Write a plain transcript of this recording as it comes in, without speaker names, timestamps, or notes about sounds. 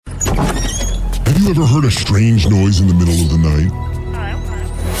You ever heard a strange noise in the middle of the night?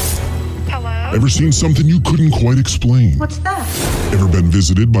 Hello? Ever seen something you couldn't quite explain? What's that? Ever been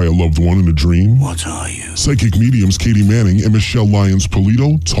visited by a loved one in a dream? What are you? Psychic mediums Katie Manning and Michelle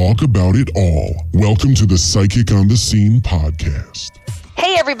Lyons-Polito talk about it all. Welcome to the Psychic on the Scene podcast.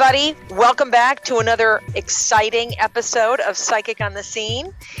 Hey everybody, welcome back to another exciting episode of Psychic on the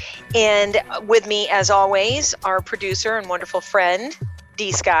Scene. And with me, as always, our producer and wonderful friend,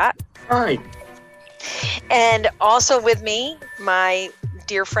 D. Scott. Hi. And also with me, my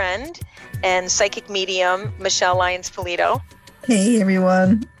dear friend and psychic medium, Michelle Lyons-Polito. Hey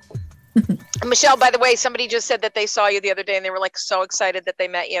everyone. Michelle, by the way, somebody just said that they saw you the other day and they were like so excited that they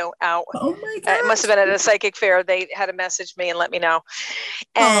met you out. Oh my God. It must have been at a psychic fair. They had to message me and let me know.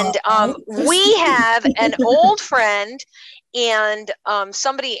 And we have an old friend and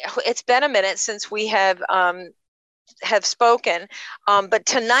somebody, it's been a minute since we have spoken. But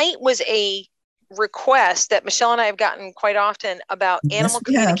tonight was a request that Michelle and I have gotten quite often about animal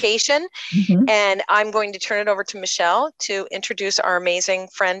communication. Mm-hmm. And I'm going to turn it over to Michelle to introduce our amazing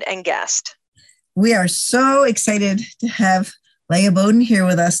friend and guest. We are so excited to have Leiah Bowden here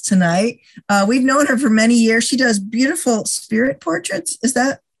with us tonight. We've known her for many years. She does beautiful spirit portraits. Is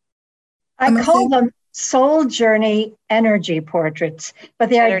that? I call them soul journey energy portraits, but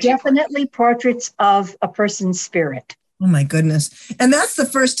they are definitely portraits of a person's spirit. Oh my goodness. And that's the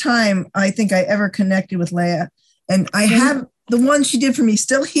first time I think I ever connected with Leiah. And I have the one she did for me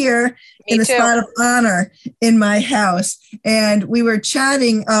still here in the spot of honor in my house. And we were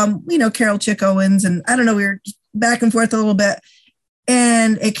chatting, Carol Chick Owens, and I don't know, we were back and forth a little bit.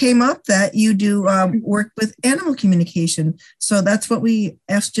 And it came up that you do work with animal communication. So that's what we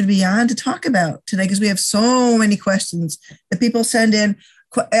asked you to be on to talk about today, because we have so many questions that people send in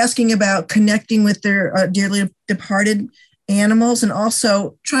asking about connecting with their dearly departed animals and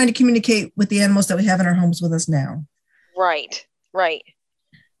also trying to communicate with the animals that we have in our homes with us now. Right.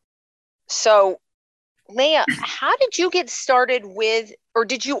 So, Leiah, how did you get started with, or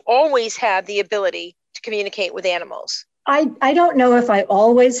did you always have the ability to communicate with animals? I don't know if I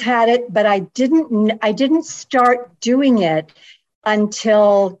always had it, but I didn't start doing it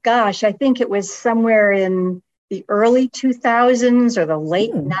until, I think it was somewhere in the early 2000s or the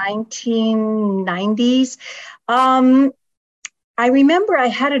late 1990s. I remember I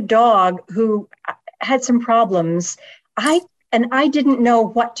had a dog who had some problems. I didn't know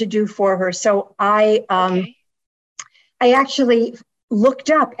what to do for her. So I actually looked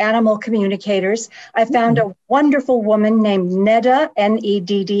up animal communicators. I found a wonderful woman named Nedda,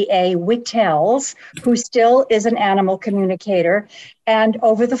 Nedda Wittels, who still is an animal communicator. And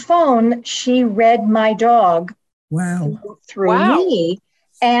over the phone, she read my dog through me.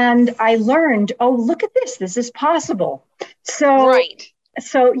 And I learned, look at this. This is possible.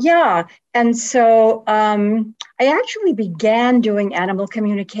 And so I actually began doing animal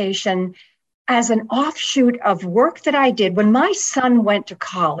communication as an offshoot of work that I did when my son went to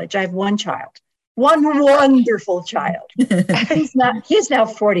college. I have one child, one wonderful child. He's now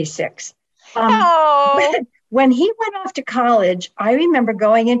 46. When he went off to college, I remember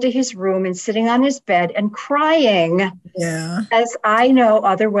going into his room and sitting on his bed and crying, as I know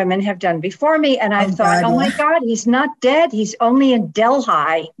other women have done before me. And I thought, oh my God, he's not dead. He's only in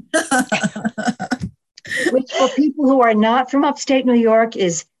Delhi, which for people who are not from upstate New York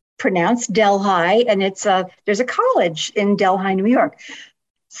is pronounced Delhi. And there's a college in Delhi, New York.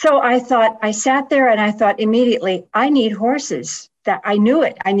 So I sat there and I thought immediately, I need horses. That I knew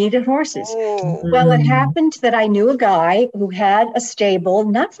it. I needed horses. Oh. Well, it happened that I knew a guy who had a stable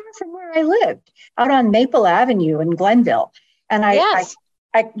not far from where I lived, out on Maple Avenue in Glenville. And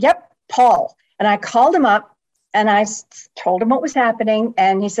Paul. And I called him up and I told him what was happening.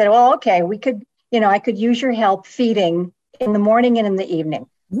 And he said, well, okay, I could use your help feeding in the morning and in the evening.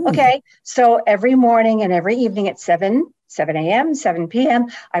 Ooh. Okay. So every morning and every evening at 7 a.m., 7 p.m.,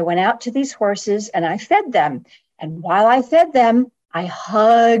 I went out to these horses and I fed them. And while I fed them, I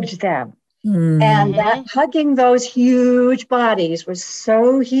hugged them. Mm-hmm. And that hugging those huge bodies was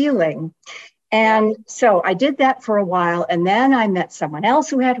so healing. And so I did that for a while. And then I met someone else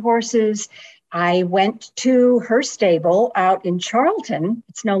who had horses. I went to her stable out in Charlton.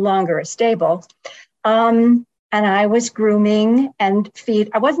 It's no longer a stable. And I was grooming and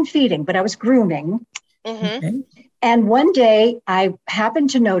I wasn't feeding, but I was grooming. Mm-hmm. Okay. And one day I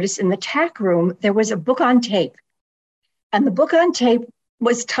happened to notice in the tack room, there was a book on tape. And the book on tape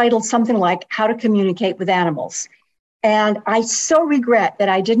was titled something like How to Communicate with Animals. And I so regret that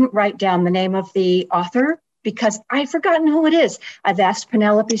I didn't write down the name of the author because I've forgotten who it is. I've asked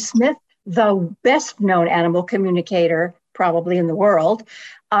Penelope Smith, the best known animal communicator probably in the world.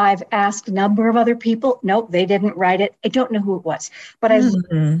 I've asked a number of other people. Nope, they didn't write it. I don't know who it was, but I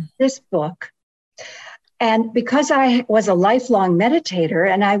looked at this book. And because I was a lifelong meditator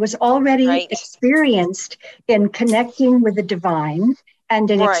and I was already experienced in connecting with the divine and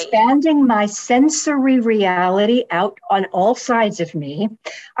in expanding my sensory reality out on all sides of me,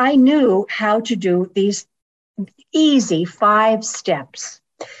 I knew how to do these easy 5 steps.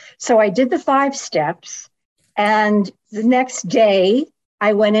 So I did the 5 steps, and the next day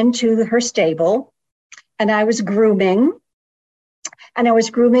I went into her stable and I was grooming. And I was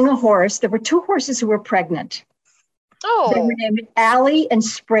grooming a horse. There were 2 horses who were pregnant. Oh. They were named Allie and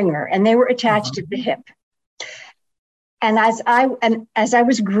Springer, and they were attached at the hip. And as I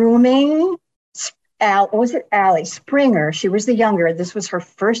was grooming, Allie Springer? She was the younger. This was her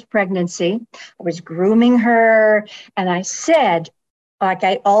first pregnancy. I was grooming her, and I said, like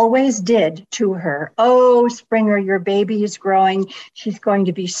I always did to her, "Oh, Springer, your baby is growing. She's going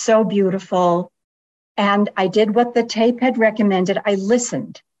to be so beautiful." And I did what the tape had recommended. I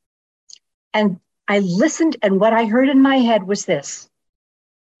listened. And what I heard in my head was this: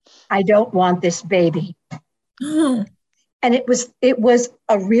 I don't want this baby. And it was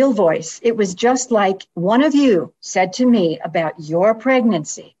a real voice. It was just like one of you said to me about your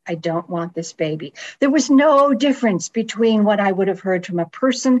pregnancy. I don't want this baby. There was no difference between what I would have heard from a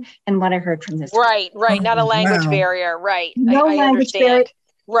person and what I heard from this. Right. Not a language barrier. Right. No I language understand. barrier.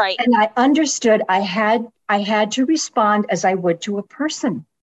 Right. And I understood I had to respond as I would to a person.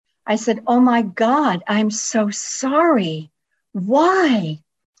 I said, "Oh my God, I'm so sorry. Why?"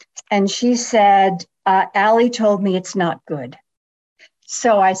 And she said, "Allie told me it's not good."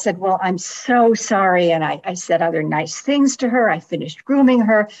 So I said, "Well, I'm so sorry." And I said other nice things to her. I finished grooming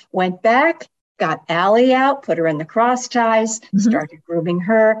her, went back, got Allie out, put her in the cross ties, started grooming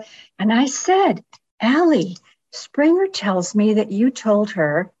her. And I said, "Allie, Springer tells me that you told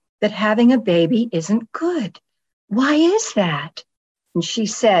her that having a baby isn't good. Why is that?" And she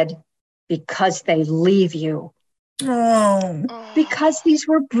said, "Because they leave you." Oh. Because these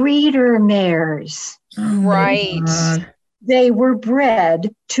were breeder mares. Right. They were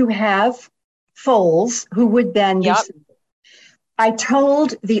bred to have foals who would then be. I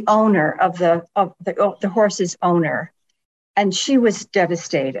told the owner of the horse's owner, and she was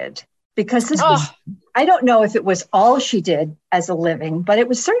devastated because this was, I don't know if it was all she did as a living, but it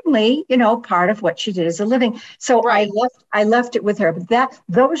was certainly, part of what she did as a living. So I left it with her. But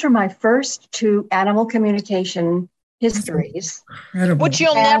those were my first 2 animal communication histories. Incredible. Which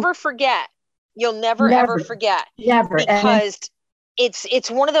you'll never forget. You'll never ever forget. Never. Because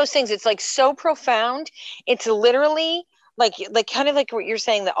it's one of those things. It's like so profound. It's literally like kind of like what you're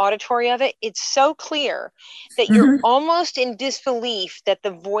saying, the auditory of it. It's so clear that you're almost in disbelief that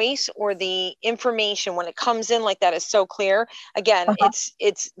the voice or the information when it comes in like that is so clear. Again,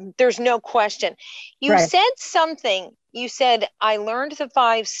 it's there's no question. You said something. You said, "I learned the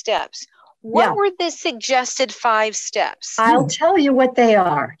 5 steps." What were the suggested 5 steps? I'll tell you what they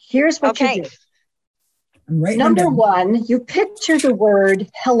are. Here's what you do. Number 1, you picture the word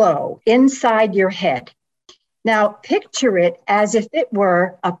hello inside your head. Now, picture it as if it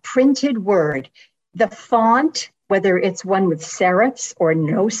were a printed word. The font, whether it's one with serifs or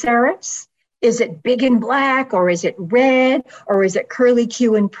no serifs, is it big and black, or is it red, or is it curly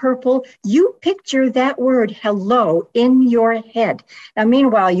Q and purple? You picture that word hello in your head. Now,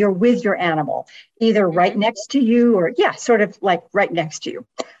 meanwhile, you're with your animal, either right next to you or, sort of like right next to you.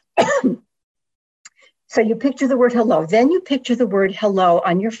 So you picture the word hello. Then you picture the word hello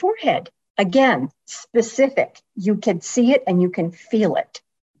on your forehead. Again, specific. You can see it and you can feel it.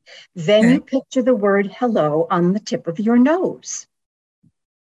 Then you picture the word hello on the tip of your nose.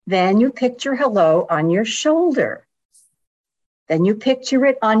 Then you picture hello on your shoulder. Then you picture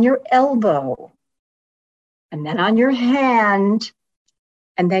it on your elbow. And then on your hand.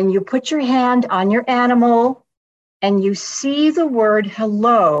 And then you put your hand on your animal and you see the word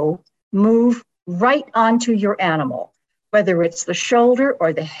hello move right onto your animal, whether it's the shoulder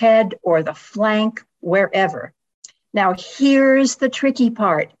or the head or the flank, wherever. Now, here's the tricky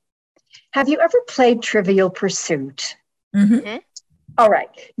part. Have you ever played Trivial Pursuit? All right.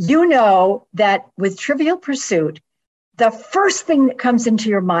 You know that with Trivial Pursuit, the first thing that comes into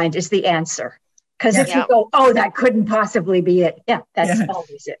your mind is the answer. Because if you go, "Oh, that couldn't possibly be it." That's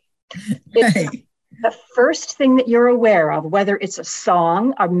always it. It's the first thing that you're aware of, whether it's a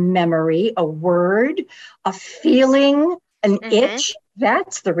song, a memory, a word, a feeling, an itch,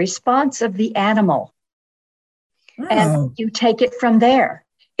 that's the response of the animal. And you take it from there.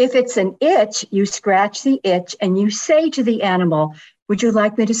 If it's an itch, you scratch the itch and you say to the animal, "Would you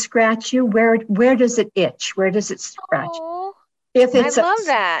like me to scratch you? Where does it itch? Where does it scratch?" If it's I love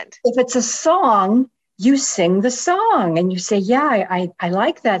that. If it's a song, you sing the song and you say, yeah, I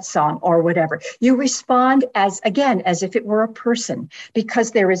like that song or whatever. You respond as if it were a person,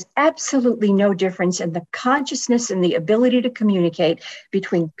 because there is absolutely no difference in the consciousness and the ability to communicate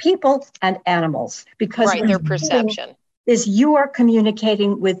between people and animals, because their perception is you are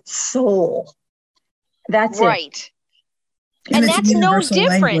communicating with soul. That's it. And that's no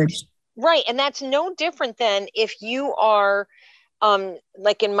different. Language. Right. And that's no different than if you are,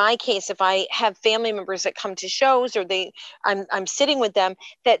 like in my case, if I have family members that come to shows or I'm sitting with them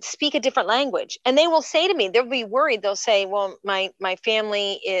that speak a different language, and they will say to me, they'll be worried. They'll say, well, my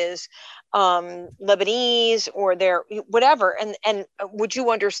family is Lebanese or they're whatever. And would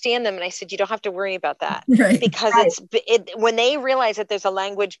you understand them? And I said, you don't have to worry about that, because when they realize that there's a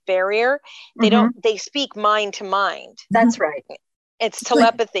language barrier, they speak mind to mind. That's right. It's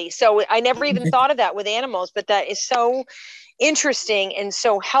telepathy. So I never even thought of that with animals, but that is so interesting and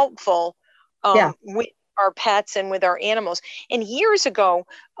so helpful with our pets and with our animals. And years ago,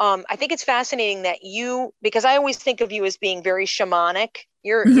 I think it's fascinating that because I always think of you as being very shamanic.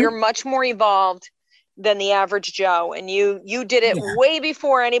 You're much more evolved than the average Joe, and you did it way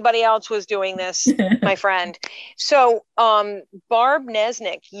before anybody else was doing this, my friend. So Barb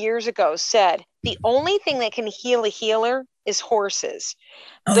Nesnick years ago said, the only thing that can heal a healer is horses.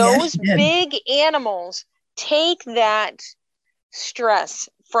 Those big animals take that stress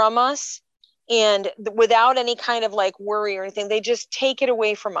from us, and without any kind of like worry or anything, they just take it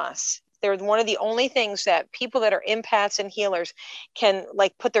away from us. They're one of the only things that people that are empaths and healers can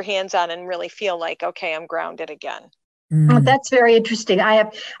like put their hands on and really feel like, okay, I'm grounded again. Oh, that's very interesting. I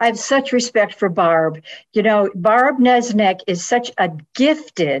have such respect for Barb. You know, Barb Nesnick is such a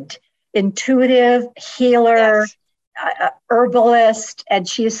gifted, intuitive healer, herbalist, and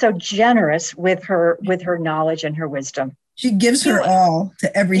she is so generous with her knowledge and her wisdom. She gives her all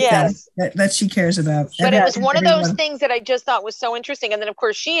to everything that she cares about. But it was one of those things that I just thought was so interesting. And then, of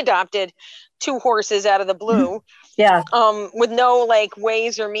course, she adopted 2 horses out of the blue. With no like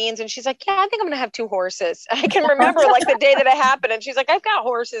ways or means. And she's like, yeah, I think I'm going to have 2 horses. I can remember like the day that it happened. And she's like, I've got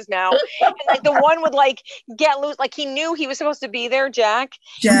horses now. And like the one would like get loose. Like he knew he was supposed to be there, Jack.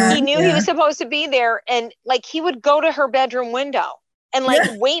 He knew he was supposed to be there. And like he would go to her bedroom window and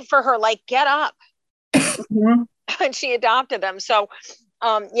like wait for her, like get up. And she adopted them. So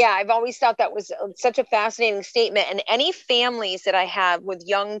I've always thought that was such a fascinating statement. And any families that I have with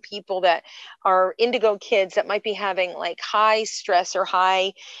young people that are indigo kids that might be having like high stress or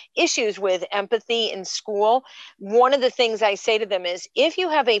high issues with empathy in school, one of the things I say to them is, if you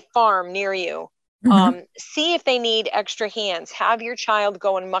have a farm near you, see if they need extra hands. Have your child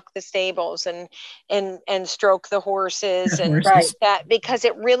go and muck the stables and stroke the horses that, because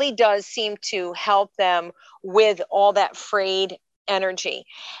it really does seem to help them with all that frayed energy.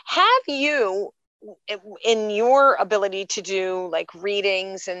 Have you, in your ability to do like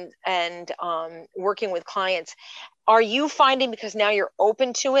readings and working with clients, are you finding, because now you're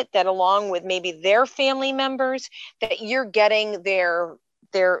open to it, that along with maybe their family members, that you're getting their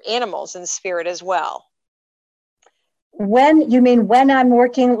animals in spirit as well? When I'm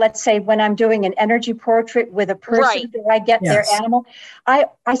working, let's say when I'm doing an energy portrait with a person, do I get their animal? I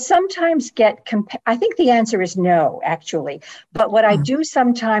sometimes get, I think the answer is no, actually. But what I do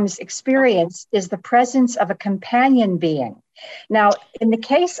sometimes experience is the presence of a companion being. Now, in the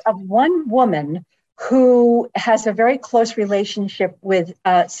case of one woman who has a very close relationship with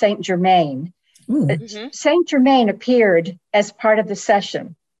Saint Germain, Saint Germain appeared as part of the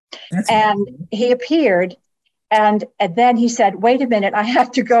session. He appeared. And then he said, wait a minute, I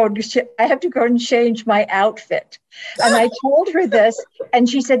have to go and change my outfit. And I told her this, and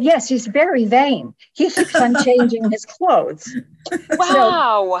she said, yes, he's very vain. He keeps on changing his clothes.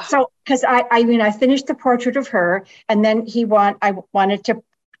 Wow. So because I finished the portrait of her, and then I wanted to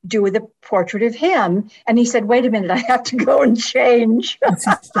do the portrait of him. And he said, wait a minute, I have to go and change.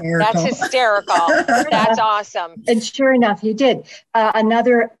 That's hysterical. That's awesome. And sure enough, he did.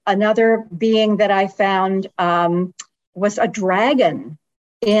 Another being that I found was a dragon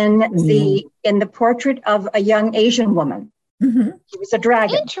in the portrait of a young Asian woman. He was a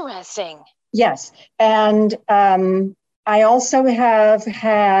dragon. Interesting. Yes. And I also have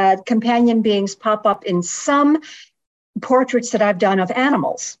had companion beings pop up in some portraits that I've done of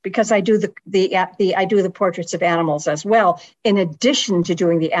animals, because I do the portraits of animals as well, in addition to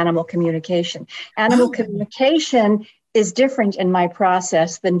doing the animal communication. Animal communication is different in my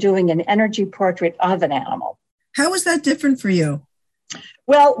process than doing an energy portrait of an animal. How is that different for you?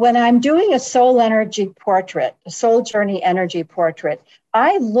 Well, when I'm doing a soul energy portrait, a soul journey energy portrait,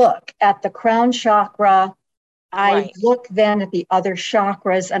 I look at the crown chakra I look then at the other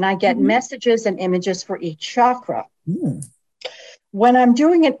chakras and I get messages and images for each chakra. When I'm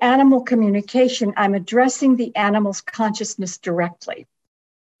doing an animal communication, I'm addressing the animal's consciousness directly.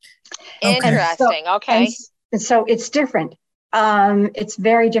 Interesting. And so it's different. It's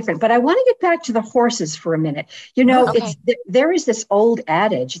very different. But I want to get back to the horses for a minute. You know, there is this old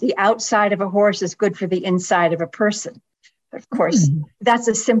adage, the outside of a horse is good for the inside of a person. Of course, that's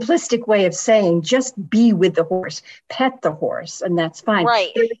a simplistic way of saying just be with the horse, pet the horse, and that's fine.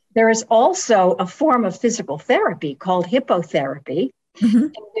 Right. There is also a form of physical therapy called hippotherapy,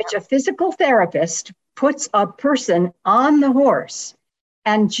 in which a physical therapist puts a person on the horse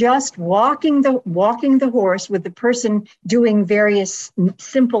and just walking the horse with the person doing various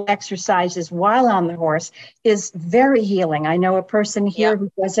simple exercises while on the horse is very healing. I know a person here who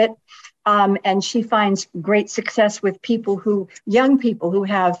does it. And she finds great success with young people who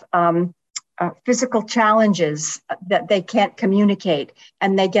have physical challenges that they can't communicate,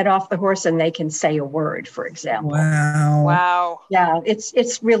 and they get off the horse and they can say a word, for example. Wow. Yeah,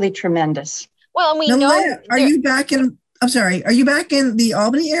 it's really tremendous. Well, and we now, know. Leiah, are you back in the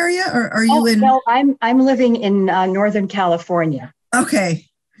Albany area, or are you in? No, I'm living in Northern California. Okay.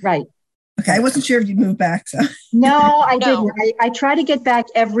 Right. Okay, I wasn't sure if you'd moved back. So. No, I didn't. I try to get back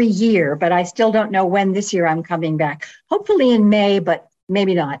every year, but I still don't know when this year I'm coming back. Hopefully in May, but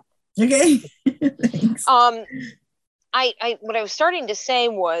maybe not. Okay. Thanks. What I was starting to say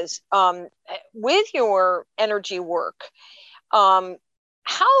was, with your energy work,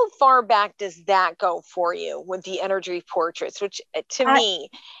 how far back does that go for you with the energy portraits? Which to me,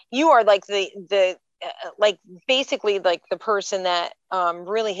 you are like the like basically like the person that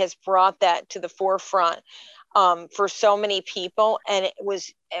really has brought that to the forefront for so many people. And it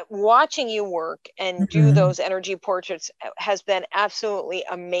was watching you work and do those energy portraits has been absolutely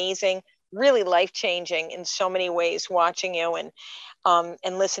amazing, really life-changing in so many ways, watching you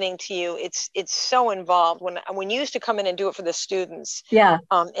and listening to you. It's so involved. When you used to come in and do it for the students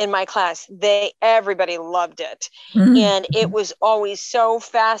in my class, everybody loved it. And it was always so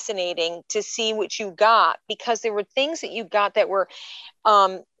fascinating to see what you got, because there were things that you got that were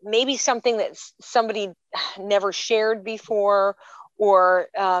maybe something that somebody never shared before or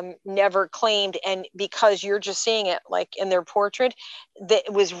never claimed, and because you're just seeing it like in their portrait, that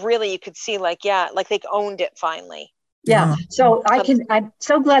it was really, you could see like they owned it finally. Yeah. So I'm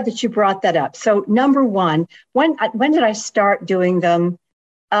so glad that you brought that up. So number one, when did I start doing them?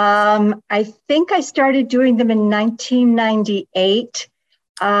 I think I started doing them in 1998.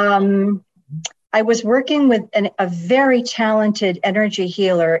 I was working with a very talented energy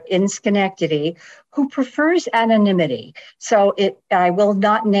healer in Schenectady who prefers anonymity. So I will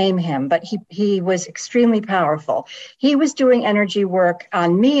not name him, but he was extremely powerful. He was doing energy work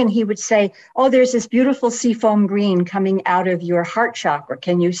on me, and he would say, oh, there's this beautiful seafoam green coming out of your heart chakra.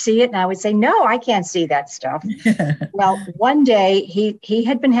 Can you see it? And I would say, no, I can't see that stuff. Well, one day he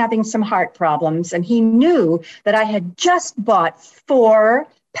had been having some heart problems, and he knew that I had just bought 4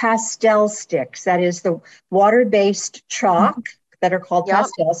 pastel sticks, that is the water-based chalk that are called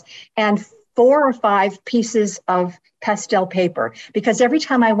pastels, and 4 or 5 pieces of pastel paper, because every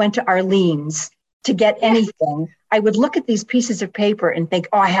time I went to Arlene's to get anything, I would look at these pieces of paper and think,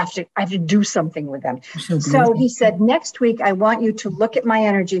 oh, I have to do something with them. So he said, next week, I want you to look at my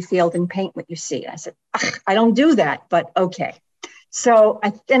energy field and paint what you see. I said, I don't do that, but okay. So I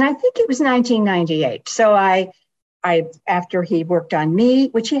think it was 1998. So I after he worked on me,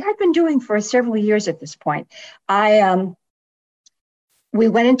 which he had been doing for several years at this point, we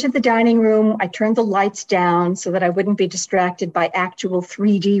went into the dining room. I turned the lights down so that I wouldn't be distracted by actual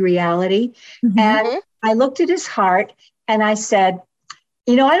 3D reality. And I looked at his heart and I said,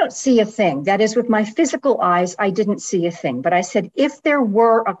 you know, I don't see a thing. That is, with my physical eyes, I didn't see a thing. But I said, if there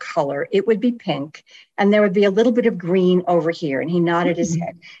were a color, it would be pink. And there would be a little bit of green over here. And he nodded his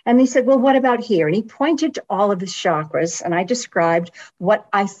head. And he said, well, what about here? And he pointed to all of his chakras. And I described what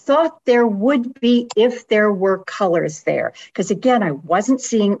I thought there would be if there were colors there. Because again, I wasn't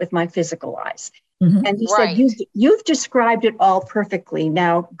seeing it with my physical eyes. And he said, you've described it all perfectly.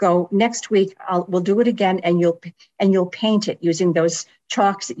 Now go next week. We'll do it again, and you'll paint it using those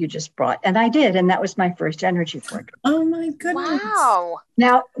chalks that you just brought. And I did, and that was my first energy portrait. Oh my goodness! Wow.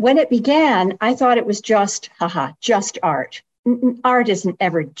 Now, when it began, I thought it was just art. Art isn't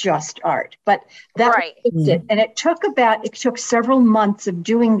ever just art, but that was it. And it took several months of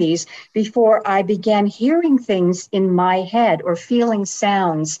doing these before I began hearing things in my head or feeling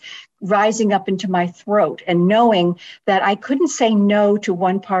sounds rising up into my throat and knowing that I couldn't say no to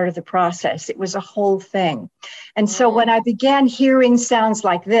one part of the process. It was a whole thing. And so when I began hearing sounds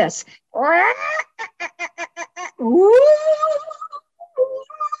like this,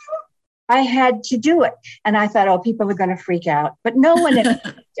 I had to do it. And I thought, oh, people are going to freak out. But no one had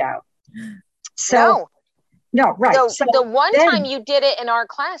freaked out. So, no, right. So the one time you did it in our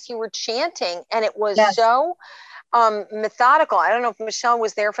class, you were chanting, and it was so methodical. I don't know if Michelle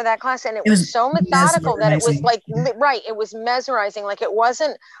was there for that class, and it was so methodical that it was like, right, it was mesmerizing. Like, it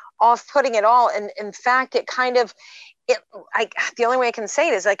wasn't off-putting at all. And in fact, it kind of, the only way I can say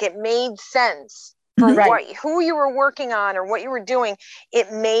it is like, it made sense for who you were working on or what you were doing.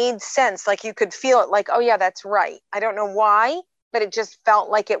 It made sense. Like, you could feel it, like, oh yeah, that's right. I don't know why, but it just felt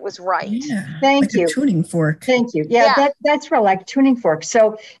like it was right. Yeah, Thank you. A tuning fork. Thank you. Yeah. That's real, like tuning fork.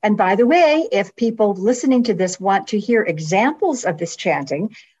 So, and by the way, if people listening to this want to hear examples of this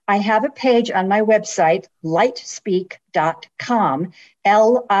chanting, I have a page on my website, lightspeak.com,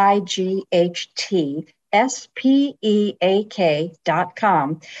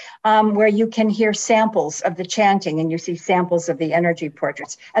 LIGHTSPEAK.com, where you can hear samples of the chanting, and you see samples of the energy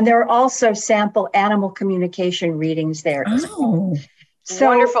portraits. And there are also sample animal communication readings there as well. So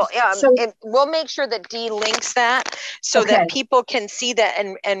wonderful. Yeah. And we'll make sure that Dee links that so that people can see that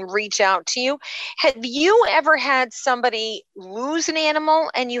and reach out to you. Have you ever had somebody lose an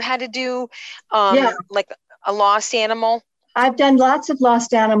animal and you had to do like a lost animal? I've done lots of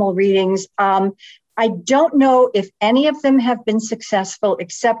lost animal readings. I don't know if any of them have been successful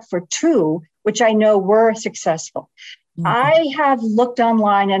except for 2, which I know were successful. I have looked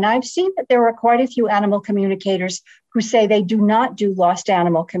online and I've seen that there are quite a few animal communicators who say they do not do lost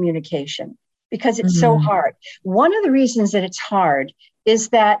animal communication because it's so hard. One of the reasons that it's hard is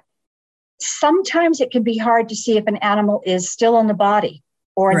that sometimes it can be hard to see if an animal is still in the body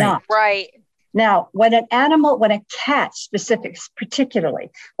or not. Right. Now, when a cat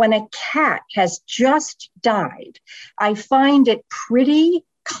particularly, when a cat has just died, I find it pretty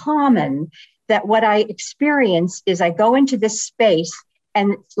common that what I experience is I go into this space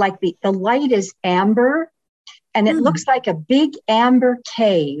and like the light is amber and it looks like a big amber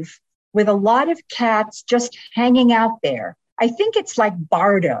cave with a lot of cats just hanging out there. I think it's like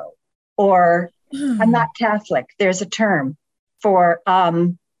bardo, or I'm not Catholic. There's a term for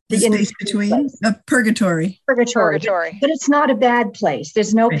the space between purgatory. Purgatory. But it's not a bad place.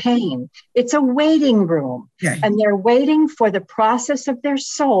 There's no pain. It's a waiting room. And they're waiting for the process of their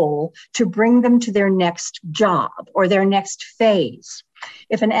soul to bring them to their next job or their next phase.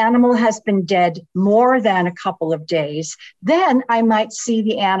 If an animal has been dead more than a couple of days, then I might see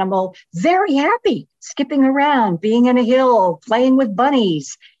the animal very happy, skipping around, being in a hill, playing with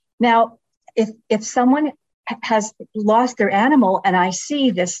bunnies. Now, if someone has lost their animal and I see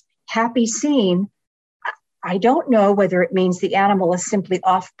this happy scene, I don't know whether it means the animal is simply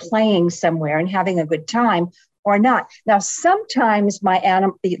off playing somewhere and having a good time or not. Now, sometimes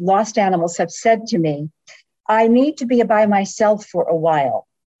the lost animals have said to me, I need to be by myself for a while.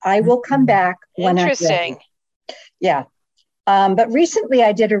 I will come back when I'm ready. Yeah. But recently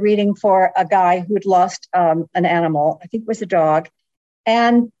I did a reading for a guy who'd lost an animal. I think it was a dog.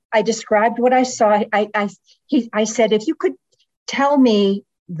 And I described what I saw. I said, if you could tell me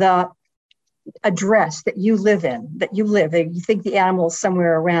the address that you live in, and you think the animal is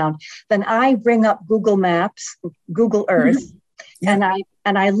somewhere around, then I bring up Google Maps, Google Earth, and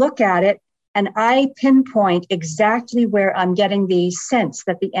I look at it and I pinpoint exactly where I'm getting the sense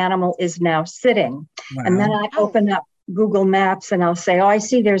that the animal is now sitting. And then I open up Google Maps and I'll say, oh, I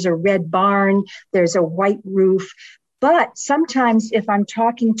see there's a red barn, there's a white roof. But sometimes if I'm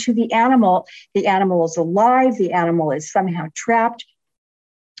talking to the animal is alive, the animal is somehow trapped.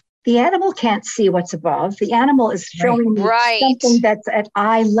 The animal can't see what's above. The animal is showing me something that's at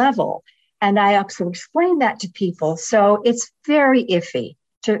eye level. And I also explain that to people. So it's very iffy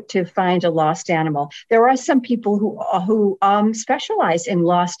to find a lost animal. There are some people who specialize in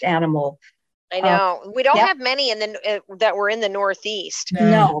lost animal. I know we don't have many that were in the Northeast.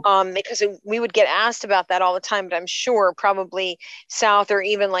 No, because we would get asked about that all the time. But I'm sure probably south or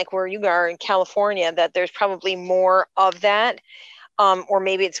even like where you are in California, that there's probably more of that, or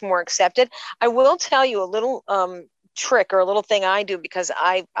maybe it's more accepted. I will tell you a little trick or a little thing I do because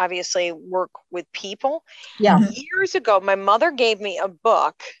I obviously work with people. Yeah. Years ago, my mother gave me a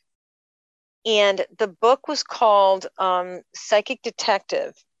book, and the book was called Psychic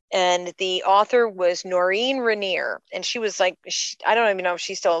Detective. And the author was Noreen Rainier. And she was like, I don't even know if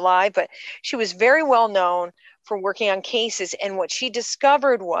she's still alive, but she was very well known for working on cases. And what she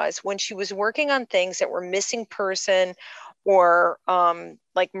discovered was when she was working on things that were missing person or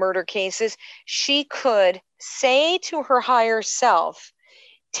like murder cases, she could say to her higher self,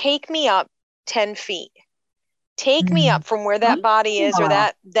 take me up 10 feet. Take me up from where that body is, or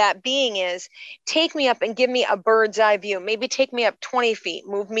that being is. Take me up and give me a bird's eye view. Maybe take me up 20 feet,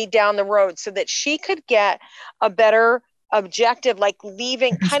 move me down the road so that she could get a better objective, like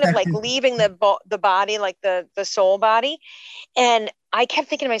leaving the body, like the soul body. And I kept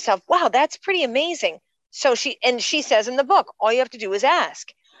thinking to myself, wow, that's pretty amazing. So she says in the book, all you have to do is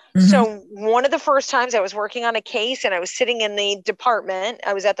ask. So one of the first times I was working on a case and I was sitting in the department,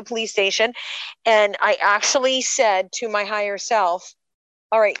 I was at the police station, and I actually said to my higher self,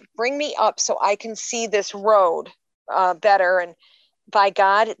 all right, bring me up so I can see this road better. And by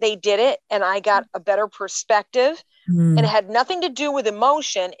God, they did it. And I got a better perspective. And it had nothing to do with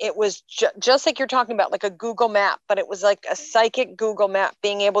emotion. It was just like you're talking about, like a Google map, but it was like a psychic Google map,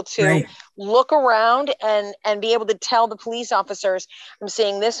 being able to look around and be able to tell the police officers, I'm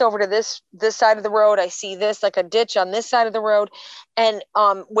seeing this over to this side of the road. I see this, like a ditch on this side of the road. And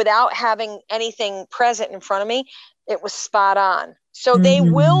without having anything present in front of me, it was spot on. So they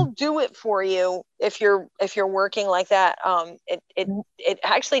will do it for you if you're working like that. It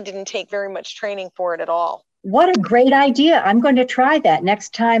actually didn't take very much training for it at all. What a great idea. I'm going to try that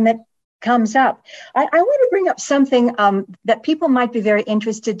next time it comes up. I want to bring up something that people might be very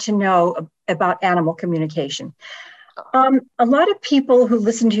interested to know about animal communication. A lot of people who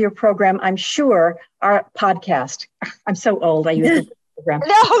listen to your program, I'm sure, are podcast. I'm so old. I use the program.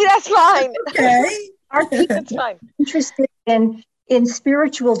 No, that's fine. Okay. Are people interested in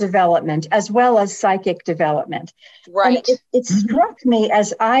spiritual development as well as psychic development? Right. And it struck me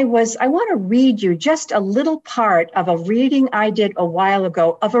as I want to read you just a little part of a reading I did a while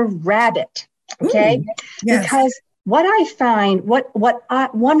ago of a rabbit. Okay. Ooh, yes. Because what I find,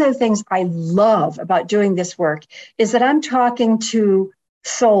 one of the things I love about doing this work is that I'm talking to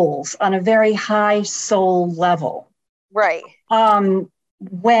souls on a very high soul level. Right. When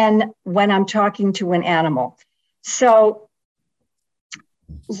I'm talking to an animal. So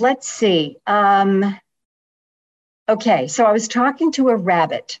let's see. Okay, so I was talking to a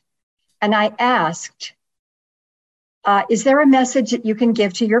rabbit and I asked, is there a message that you can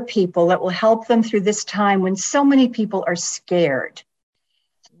give to your people that will help them through this time when so many people are scared?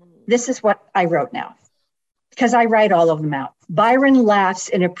 This is what I wrote now, because I write all of them out. Byron laughs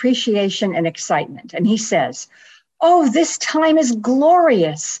in appreciation and excitement, and he says, "Oh, this time is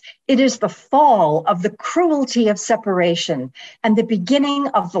glorious. It is the fall of the cruelty of separation and the beginning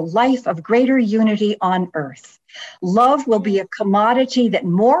of the life of greater unity on earth. Love will be a commodity that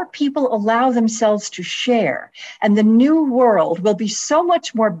more people allow themselves to share, and the new world will be so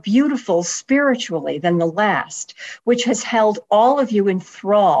much more beautiful spiritually than the last, which has held all of you in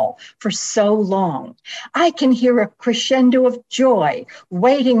thrall for so long. I can hear a crescendo of joy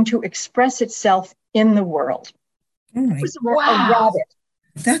waiting to express itself in the world." Oh my, It was a rabbit.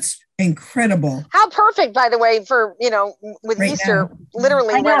 That's incredible. How perfect, by the way, for, with Right Easter now.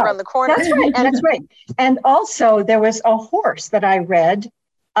 literally right around the corner. That's right. That's right. And also there was a horse that I read.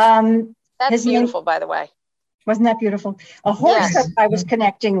 That's beautiful, by the way. Wasn't that beautiful? A horse Yes. that I was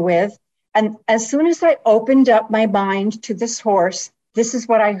connecting with. And as soon as I opened up my mind to this horse, this is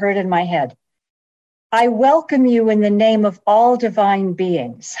what I heard in my head. "I welcome you in the name of all divine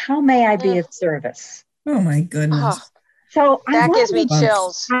beings. How may I be of service?" Oh my goodness. Oh, So that gives me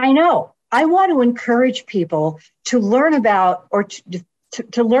chills. I know. I want to encourage people to learn about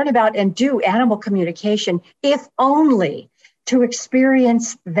to learn about and do animal communication, if only to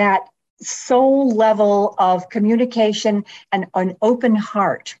experience that soul level of communication and an open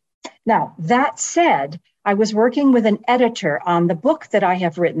heart. Now, that said, I was working with an editor on the book that I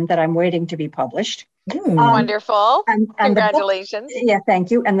have written that I'm waiting to be published. Wonderful. And congratulations.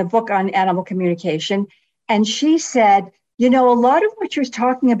 Thank you. And the book on animal communication. And she said, a lot of what you're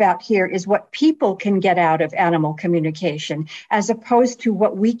talking about here is what people can get out of animal communication, as opposed to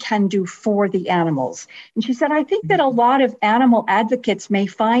what we can do for the animals. And she said, I think that a lot of animal advocates may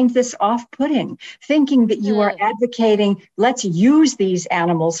find this off-putting, thinking that you are advocating, let's use these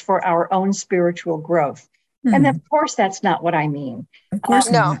animals for our own spiritual growth. And of course, that's not what I mean. Of course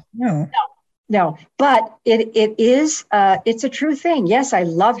not. No, but it's a true thing. Yes, I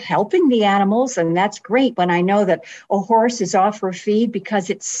love helping the animals, and that's great when I know that a horse is off for feed because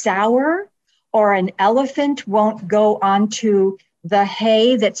it's sour, or an elephant won't go onto the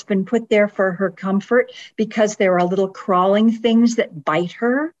hay that's been put there for her comfort because there are little crawling things that bite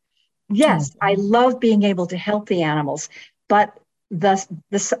her. Yes, I love being able to help the animals, but the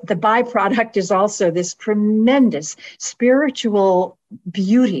byproduct is also this tremendous spiritual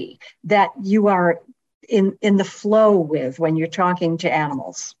beauty that you are in the flow with when you're talking to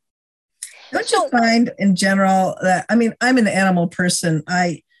animals. Don't you find in general that, I'm an animal person.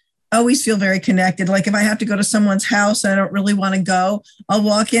 I always feel very connected. Like if I have to go to someone's house and I don't really want to go, I'll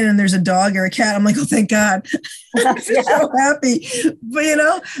walk in and there's a dog or a cat. I'm like, oh, thank God. I'm so happy.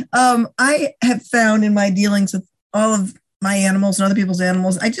 But, I have found in my dealings with all of my animals and other people's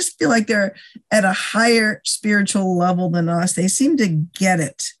animals, I just feel like they're at a higher spiritual level than us. They seem to get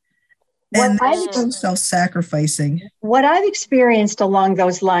it. And they're so self-sacrificing. What I've experienced along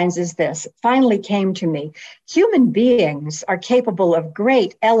those lines is this. It finally came to me. Human beings are capable of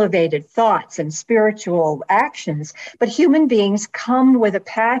great elevated thoughts and spiritual actions, but human beings come with a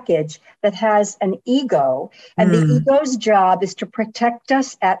package that has an ego, and the ego's job is to protect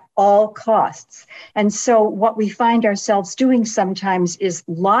us at all costs. And so what we find ourselves doing sometimes is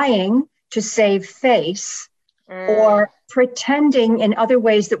lying to save face, or pretending in other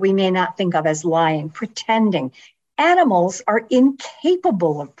ways that we may not think of as lying, pretending. Animals are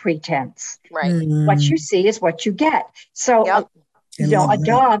incapable of pretense. Right. What you see is what you get. So, a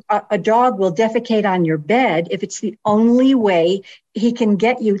dog will defecate on your bed if it's the only way he can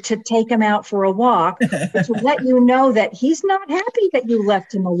get you to take him out for a walk, to let you know that he's not happy that you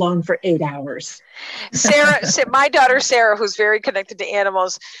left him alone for 8 hours. Sarah, my daughter Sarah, who's very connected to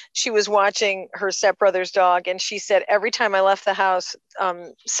animals, she was watching her stepbrother's dog, and she said every time I left the house,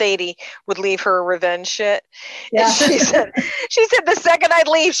 Sadie would leave her a revenge shit. Yeah. And she said the second I'd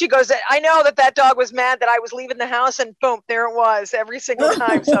leave, she goes, I know that dog was mad that I was leaving the house, and boom, there it was every single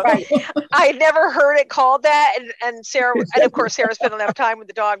time. So I never heard it called that, and Sarah, and of course Sarah spent enough time with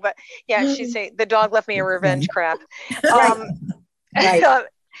the dog, but yeah, she'd say the dog left me a revenge crap.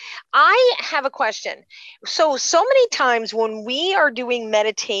 I have a question. So many times when we are doing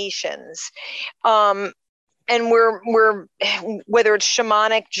meditations, and we're whether it's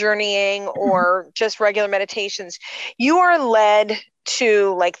shamanic journeying or just regular meditations, you are led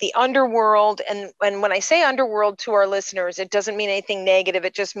to like the underworld. And when I say underworld to our listeners, it doesn't mean anything negative.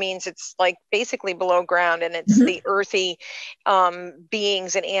 It just means it's like basically below ground, and it's the earthy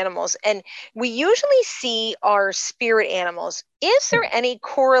beings and animals. And we usually see our spirit animals. Is there any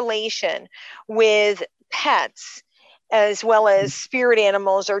correlation with pets as well as spirit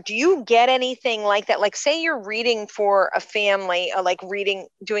animals, or do you get anything like that? Like say you're reading for a family,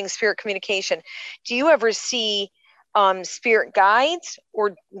 doing spirit communication. Do you ever see spirit guides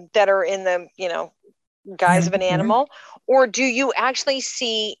or that are in the, guise of an animal, or do you actually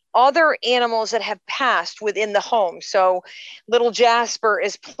see other animals that have passed within the home? So little Jasper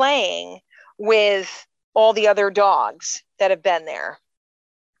is playing with all the other dogs that have been there.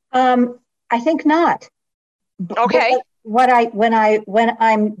 I think not. Okay. When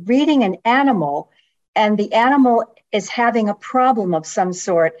I'm reading an animal and the animal is having a problem of some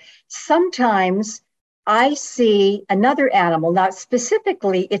sort, sometimes I see another animal. Now,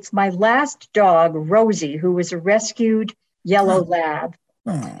 specifically, it's my last dog, Rosie, who was a rescued yellow lab.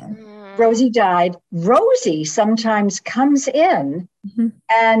 Rosie died. Rosie sometimes comes in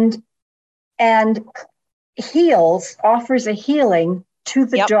and heals, offers a healing to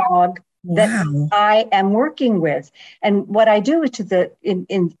the dog that I am working with. And what I do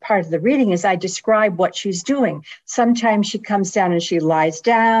in part of the reading is I describe what she's doing. Sometimes she comes down and she lies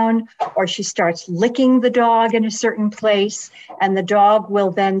down, or she starts licking the dog in a certain place, and the dog will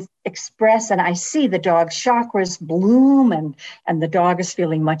then express, and I see the dog's chakras bloom, and the dog is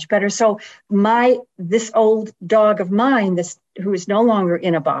feeling much better. So this old dog of mine, who is no longer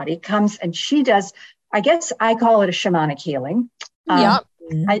in a body, comes and she does, I guess I call it a shamanic healing. I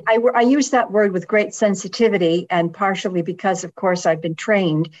use that word with great sensitivity, and partially because, of course, I've been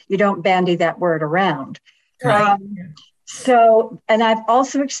trained. You don't bandy that word around. Right. And I've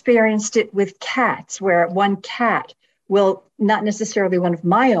also experienced it with cats, where one cat will, not necessarily one of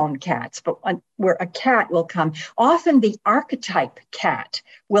my own cats, but where a cat will come. Often the archetype cat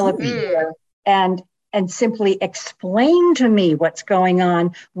will appear and simply explain to me what's going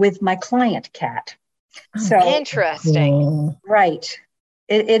on with my client cat. So interesting. Right.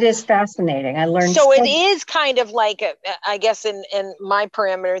 It is fascinating. I learned. So it is kind of like, I guess in my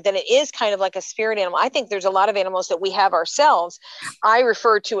parameter, that it is kind of like a spirit animal. I think there's a lot of animals that we have ourselves. I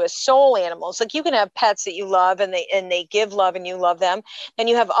refer to as soul animals. Like you can have pets that you love and they give love and you love them. And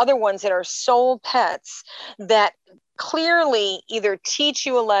you have other ones that are soul pets that clearly either teach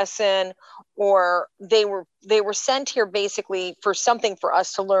you a lesson, or they were sent here basically for something for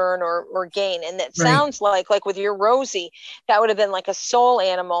us to learn or gain. And that sounds like with your Rosie, that would have been like a soul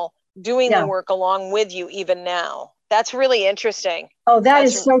animal doing the work along with you even now. That's really interesting. Oh,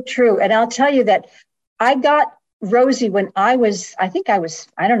 that's so true. And I'll tell you that I got Rosie when I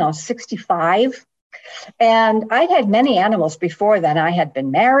don't know, 65. And I'd had many animals before then. I had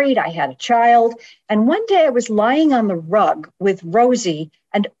been married, I had a child. And one day I was lying on the rug with Rosie,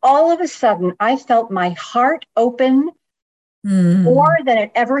 and all of a sudden I felt my heart open more than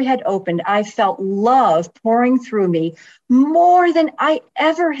it ever had opened. I felt love pouring through me more than I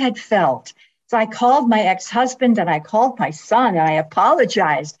ever had felt. So I called my ex-husband and I called my son and I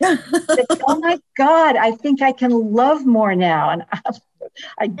apologized. I said, oh my God, I think I can love more now.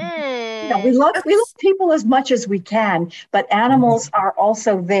 And we love people as much as we can, but animals are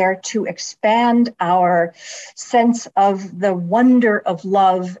also there to expand our sense of the wonder of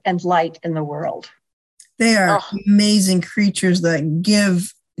love and light in the world. They are amazing creatures that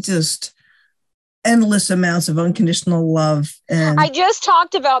give just endless amounts of unconditional love. And I just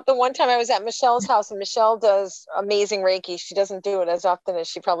talked about the one time I was at Michelle's house, and Michelle does amazing Reiki. She doesn't do it as often as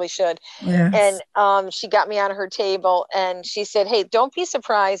she probably should. Yes. And she got me on her table and she said, hey, don't be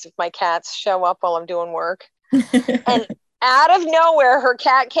surprised if my cats show up while I'm doing work. And out of nowhere, her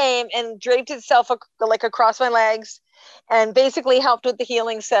cat came and draped itself like across my legs and basically helped with the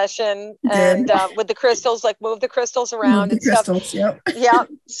healing session and with the crystals, like move the crystals around and stuff. Yep. Yeah.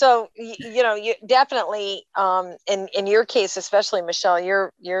 So, you definitely, in your case, especially Michelle,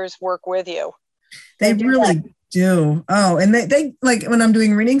 yours work with you. They really do. Oh, and they like when I'm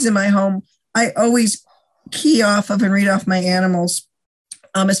doing readings in my home, I always key off of and read off my animals,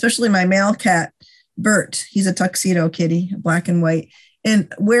 especially my male cat, Bert. He's a tuxedo kitty, black and white.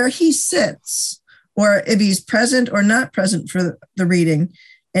 And where he sits, or if he's present or not present for the reading,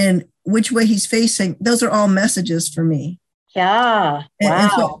 and which way he's facing, those are all messages for me. Yeah. Wow.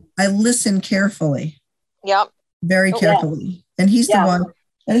 And so I listen carefully. Yep. Very carefully. Yeah. And he's the one.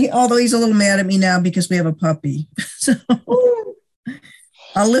 And although he's a little mad at me now because we have a puppy. So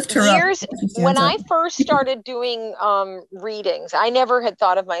I'll lift her up. When I first started doing readings, I never had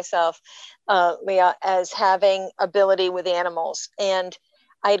thought of myself, Leiah, as having ability with animals. And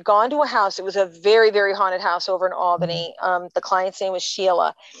I had gone to a house. It was a very, very haunted house over in Albany. The client's name was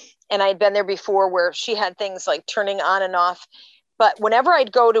Sheila. And I'd been there before where she had things like turning on and off. But whenever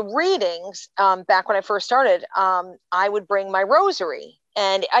I'd go to readings, back when I first started, I would bring my rosary.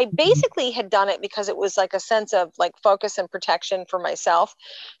 And I basically had done it because it was like a sense of like focus and protection for myself.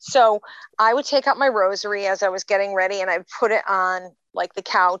 So I would take out my rosary as I was getting ready and I'd put it on like the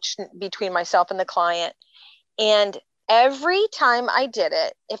couch between myself and the client. And every time I did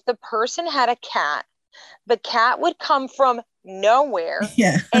it, if the person had a cat, the cat would come from nowhere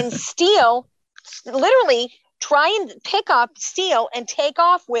and steal, literally try and pick up, steal, and take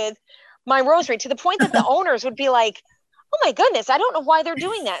off with my rosary, to the point that the owners would be like, oh my goodness, I don't know why they're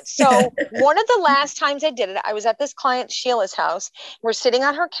doing that. So one of the last times I did it, I was at this client Sheila's house. We're sitting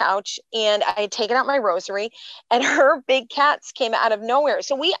on her couch and I had taken out my rosary and her big cats came out of nowhere.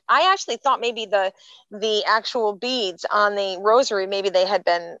 So I actually thought maybe the actual beads on the rosary, maybe they had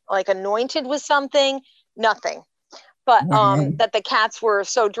been like anointed with something. Nothing. But that the cats were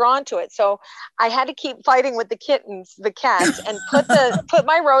so drawn to it. So I had to keep fighting with the cats, and put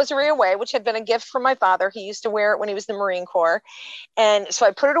my rosary away, which had been a gift from my father. He used to wear it when he was in the Marine Corps. And so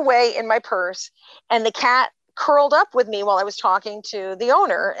I put it away in my purse, and the cat curled up with me while I was talking to the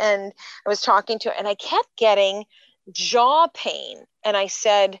owner, and I kept getting jaw pain. And I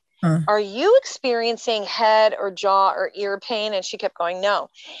said, are you experiencing head or jaw or ear pain? And she kept going, no.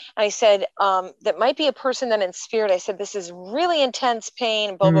 And I said, that might be a person that in spirit. I said, this is really intense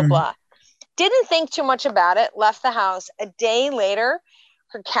pain, blah, blah, blah. Didn't think too much about it, left the house. A day later,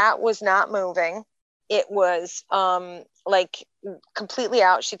 her cat was not moving. It was like completely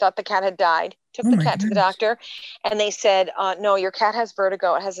out. She thought the cat had died. Took the cat to the doctor, and they said, no, your cat has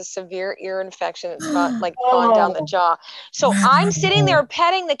vertigo. It has a severe ear infection. It's gone down the jaw. So I'm sitting there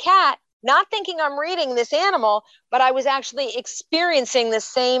petting the cat, not thinking I'm reading this animal, but I was actually experiencing the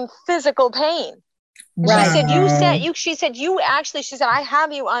same physical pain. Wow. She said, I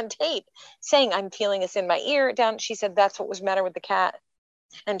have you on tape saying I'm feeling this in my ear down. She said, that's what was the matter with the cat.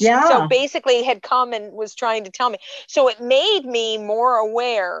 And she so basically had come and was trying to tell me. So it made me more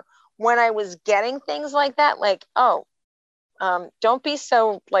aware when I was getting things like that, like, don't be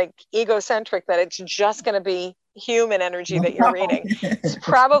so like egocentric that it's just going to be human energy that you're reading. It's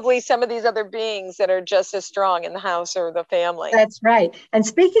probably some of these other beings that are just as strong in the house or the family. That's right. And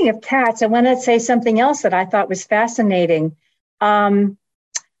speaking of cats, I want to say something else that I thought was fascinating.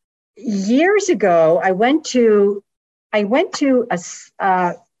 Years ago, I went to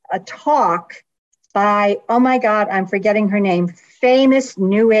a talk by, oh my God, I'm forgetting her name, famous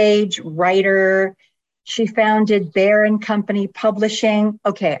New Age writer. She founded Bear and Company Publishing.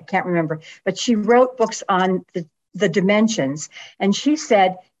 Okay, I can't remember, but she wrote books on the dimensions. And she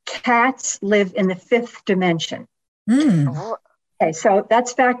said, cats live in the 5th dimension. Mm. Okay, so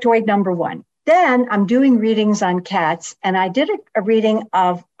that's factoid number 1. Then I'm doing readings on cats, and I did a reading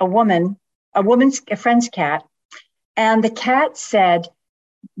of a friend's cat, and the cat said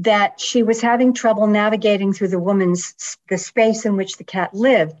that she was having trouble navigating through the space in which the cat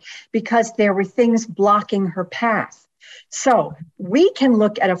lived because there were things blocking her path. So we can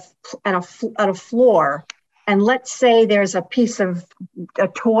look at a floor, and let's say there's a piece of a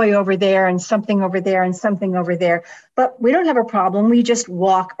toy over there and something over there and something over there, but we don't have a problem. We just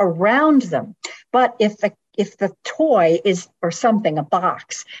walk around them. But if the toy is, or something, a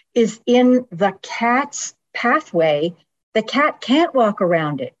box, is in the cat's pathway, the cat can't walk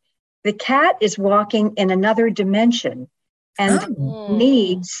around it. The cat is walking in another dimension and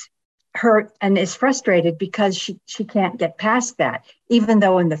needs her, and is frustrated because she can't get past that, even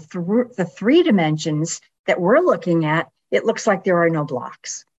though in the 3 dimensions that we're looking at, it looks like there are no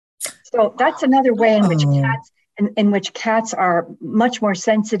blocks. So that's another way in which cats are much more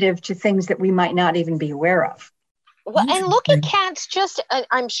sensitive to things that we might not even be aware of. Well, and look at cats.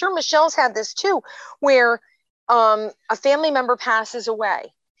 I'm sure Michelle's had this too, where a family member passes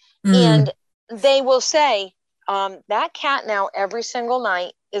away, and they will say, that cat now every single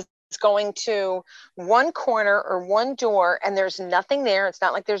night is going to one corner or one door, and there's nothing there. It's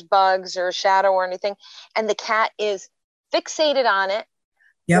not like there's bugs or a shadow or anything. And the cat is fixated on it,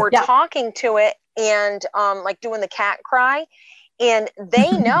 or talking to it, and like doing the cat cry. And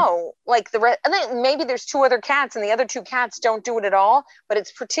they know, like and then maybe there's 2 other cats, and the other 2 cats don't do it at all, but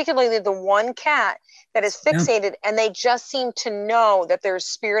it's particularly the one cat that is fixated, and they just seem to know that there's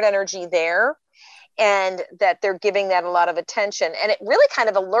spirit energy there, and that they're giving that a lot of attention. And it really kind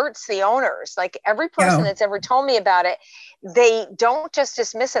of alerts the owners. Like every person that's ever told me about it, they don't just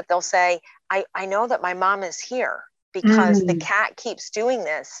dismiss it. They'll say, I know that my mom is here because the cat keeps doing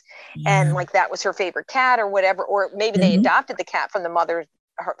this. And like that was her favorite cat or whatever, or maybe they adopted the cat from the mother,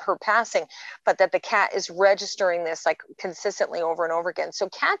 her passing, but that the cat is registering this like consistently over and over again. So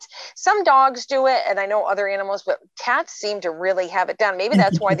cats, some dogs do it, and I know other animals, but cats seem to really have it down. Maybe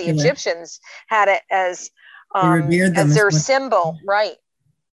that's why the Egyptians had it as their symbol, right?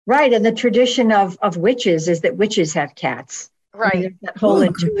 Right, and the tradition of witches is that witches have cats. Right. I mean, that whole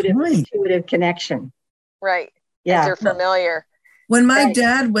intuitive connection. Right. Yeah, they're familiar. When my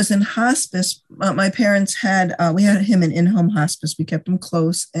dad was in hospice, my parents we had him in in-home hospice. We kept him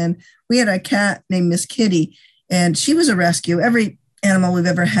close, and we had a cat named Miss Kitty, and she was a rescue. Every animal we've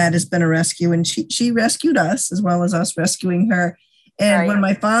ever had has been a rescue, and she rescued us as well as us rescuing her. And when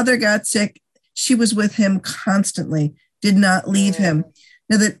my father got sick, she was with him constantly, did not leave him.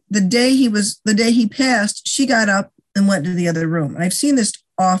 Now, the day he passed, she got up and went to the other room. I've seen this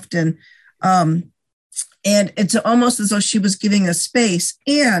often. And it's almost as though she was giving us space.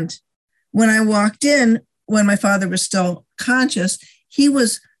 And when I walked in, when my father was still conscious, he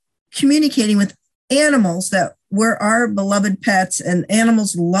was communicating with animals that were our beloved pets, and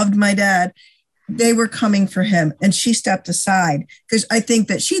animals loved my dad. They were coming for him, and she stepped aside because I think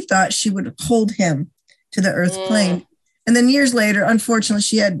that she thought she would hold him to the earth plane. And then years later, unfortunately,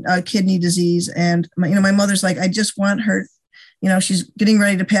 she had kidney disease. And my mother's like, I just want her, she's getting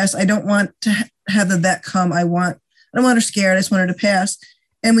ready to pass. I don't want to have the vet come. I don't want her scared. I just want her to pass.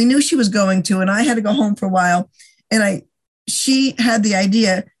 And we knew she was going to, and I had to go home for a while. And she had the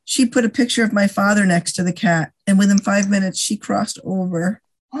idea. She put a picture of my father next to the cat. And within 5 minutes, she crossed over.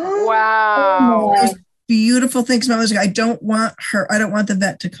 Wow. Those beautiful things. I was like, I don't want the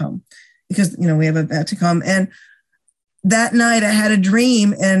vet to come because, we have a vet to come. And that night I had a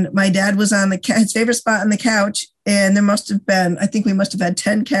dream, and my dad was on his favorite spot on the couch. And we must have had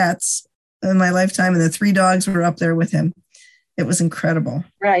 10 cats in my lifetime. And the 3 dogs were up there with him. It was incredible.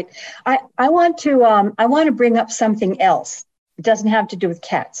 Right. I want to bring up something else. It doesn't have to do with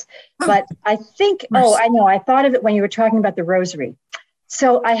cats, but I think, I know. I thought of it when you were talking about the rosary.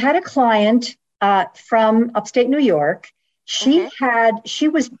 So I had a client from upstate New York. She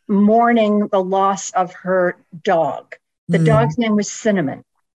was mourning the loss of her dog. The dog's name was Cinnamon.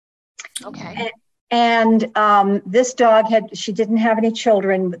 Okay. And this dog she didn't have any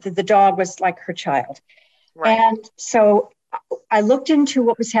children, but the dog was like her child. Right. And so I looked into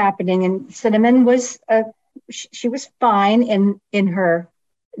what was happening, and Cinnamon was, she was fine in her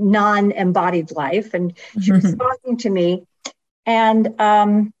non-embodied life. And she was talking to me. And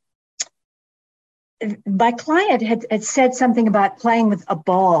my client had said something about playing with a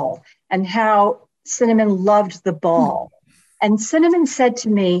ball and how Cinnamon loved the ball. And Cinnamon said to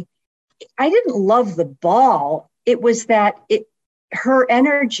me, I didn't love the ball. It was that her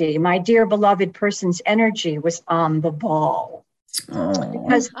energy, my dear beloved person's energy, was on the ball.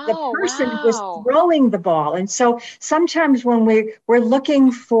 because the Oh, person was wow. throwing the ball. And so sometimes when we're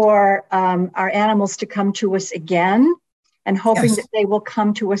looking for our animals to come to us again and hoping that they will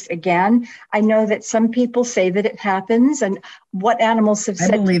come to us again, I know that some people say that it happens. And what animals have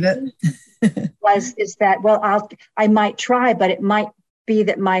said I believe it. is that, well, I might try, but it might be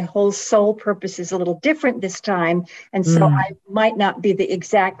that my whole soul purpose is a little different this time. And so I might not be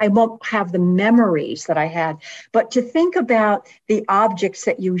I won't have the memories that I had. But to think about the objects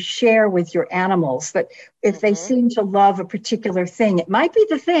that you share with your animals, that if they seem to love a particular thing, it might be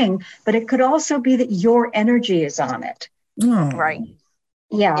the thing, but it could also be that your energy is on it. Right.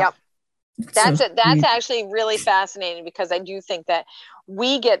 Yeah. Yep. So That's actually really fascinating, because I do think that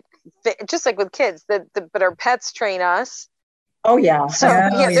we get, just like with kids, but our pets train us. Oh yeah. So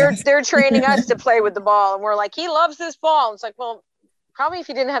they're training us to play with the ball, and we're like, he loves this ball. It's like, well, probably if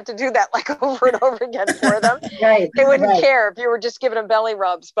you didn't have to do that like over and over again for them, right, they wouldn't care if you were just giving them belly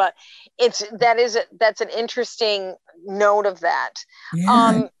rubs. But that's an interesting note of that.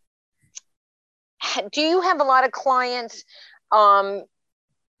 Yeah. Do you have a lot of clients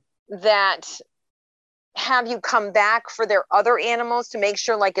that have you come back for their other animals to make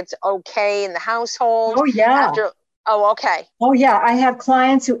sure like it's okay in the household? Oh yeah. Okay. Oh yeah. I have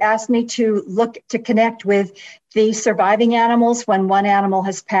clients who ask me to connect with the surviving animals when one animal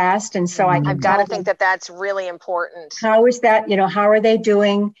has passed. And so I've got to think that that's really important. How is that, how are they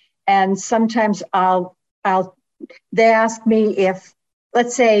doing? And sometimes they ask me if,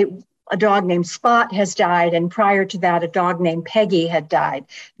 let's say, a dog named Spot has died, and prior to that, a dog named Peggy had died.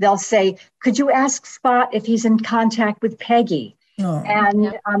 They'll say, could you ask Spot if he's in contact with Peggy?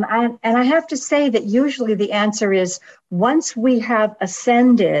 And I have to say that usually the answer is, once we have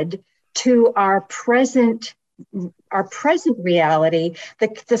ascended to our present reality,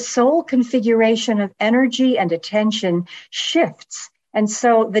 the soul configuration of energy and attention shifts. And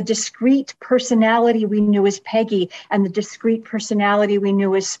so the discrete personality we knew as Peggy and the discrete personality we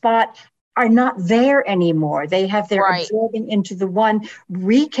knew as Spot are not there anymore. They have their absorbing into the one,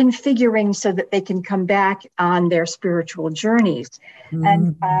 reconfiguring so that they can come back on their spiritual journeys.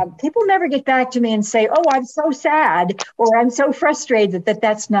 And people never get back to me and say, oh, I'm so sad, or I'm so frustrated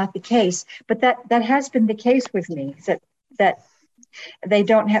that's not the case. But that has been the case with me, that they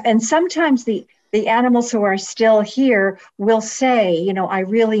don't have. And sometimes the animals who are still here will say, I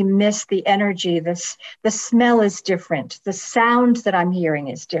really miss the energy. The smell is different. The sound that I'm hearing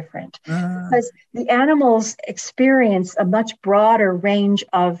is different. Because the animals experience a much broader range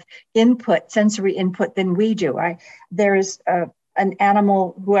of sensory input than we do. There's an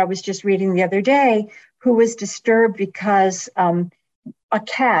animal who I was just reading the other day who was disturbed because another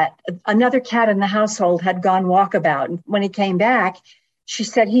cat in the household had gone walkabout. And when he came back, she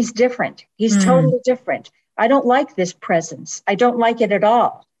said, he's different. He's totally different. I don't like this presence. I don't like it at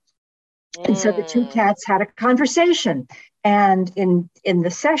all. And so the two cats had a conversation and in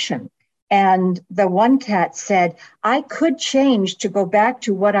the session. And the one cat said, I could change to go back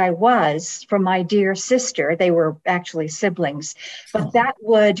to what I was from my dear sister. They were actually siblings, but that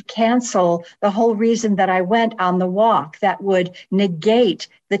would cancel the whole reason that I went on the walk. That would negate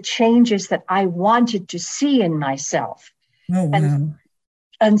the changes that I wanted to see in myself. Oh, wow.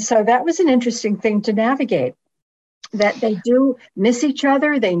 And so that was an interesting thing to navigate, that they do miss each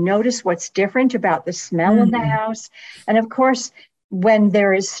other. They notice what's different about the smell in the house. And of course, when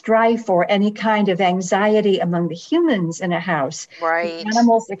there is strife or any kind of anxiety among the humans in a house, the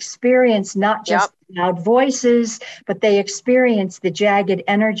animals experience not just loud voices, but they experience the jagged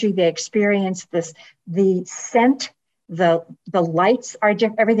energy. They experience the scent. The lights are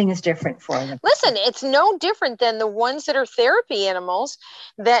different. Everything is different for them. Listen, it's no different than the ones that are therapy animals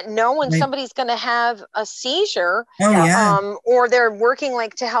that know when somebody's going to have a seizure, or they're working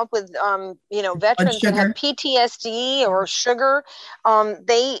like to help with, veterans that have PTSD or sugar.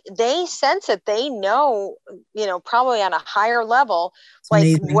 They sense it. They know, probably on a higher level,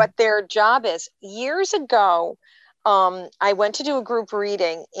 what their job is. Years ago, I went to do a group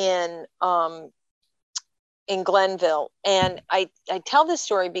reading in Glenville. And I tell this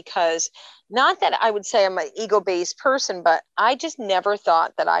story because, not that I would say I'm an ego-based person, but I just never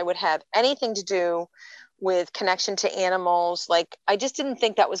thought that I would have anything to do with connection to animals. Like, I just didn't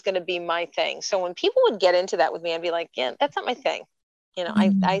think that was going to be my thing. So when people would get into that with me, I'd be like, yeah, that's not my thing.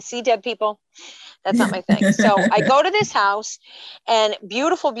 I see dead people. That's not my thing. So I go to this house, and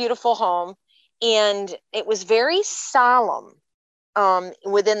beautiful, beautiful home. And it was very solemn.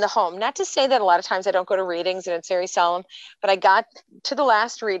 within the home. Not to say that a lot of times I don't go to readings and it's very solemn, but I got to the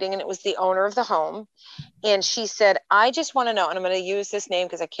last reading and it was the owner of the home. And she said, I just want to know, and I'm going to use this name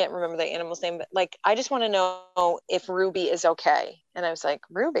because I can't remember the animal's name, but like, I just want to know if Ruby is okay. And I was like,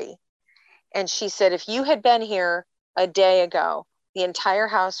 Ruby? And she said, if you had been here a day ago, the entire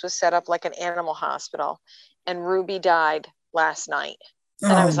house was set up like an animal hospital and Ruby died last night.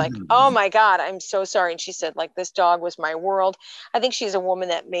 And I was like, oh my God, I'm so sorry. And she said, like, this dog was my world. I think she's a woman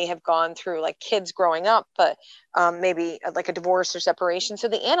that may have gone through like kids growing up, but maybe like a divorce or separation. So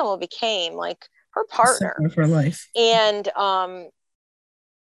the animal became like her partner for life. And I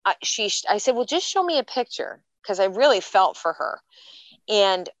said, well, just show me a picture because I really felt for her.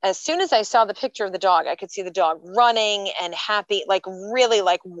 And as soon as I saw the picture of the dog, I could see the dog running and happy, like really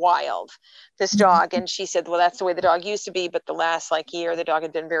like wild, this dog. And she said, well, that's the way the dog used to be. But the last like year, the dog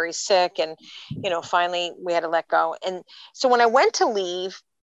had been very sick. And, finally we had to let go. And so when I went to leave,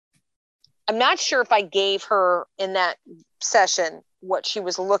 I'm not sure if I gave her in that session what she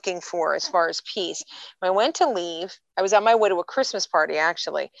was looking for as far as peace. When I went to leave, I was on my way to a Christmas party,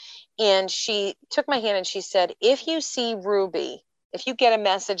 actually. And she took my hand and she said, if you see Ruby, if you get a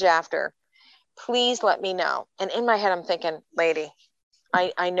message after, please let me know. And in my head, I'm thinking, lady,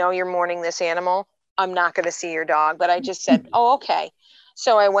 I know you're mourning this animal. I'm not going to see your dog. But I just said, oh, okay.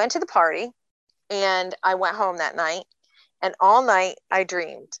 So I went to the party and I went home that night. And all night I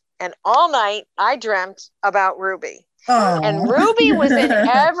dreamed. And all night I dreamt about Ruby. Oh. And Ruby was in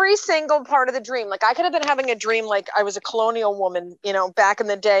every single part of the dream. Like I could have been having a dream like I was a colonial woman, back in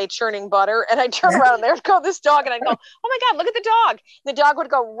the day churning butter. And I'd turn around and there'd go this dog and I'd go, oh my God, look at the dog. And the dog would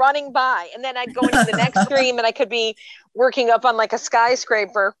go running by. And then I'd go into the next dream and I could be working up on like a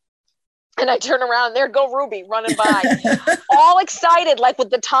skyscraper. And I turn around and there'd go Ruby running by, all excited, like with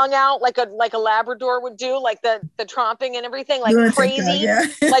the tongue out, like a Labrador would do, like the tromping and everything, like crazy,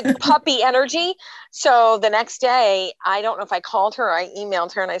 like puppy energy. So the next day, I don't know if I called her, I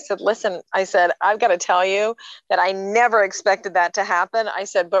emailed her and I said, listen, I've got to tell you that I never expected that to happen. I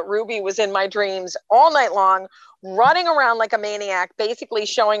said, but Ruby was in my dreams all night long, running around like a maniac, basically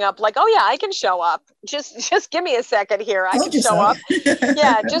showing up like, oh yeah, I can show up. Just give me a second here. I can show up.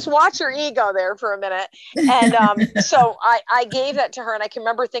 Yeah. Just watch your ego there for a minute. And so I gave that to her and I can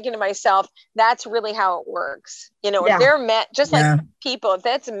remember thinking to myself, that's really how it works. If they're meant, just like people, if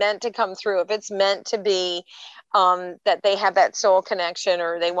that's meant to come through, if it's meant to be that they have that soul connection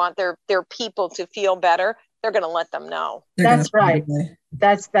or they want their people to feel better, they're going to let them know. That's right.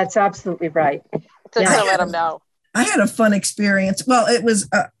 That's absolutely right. Just to let them know. I had a fun experience. Well, it was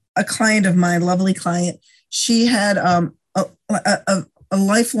a client of mine, lovely client. She had a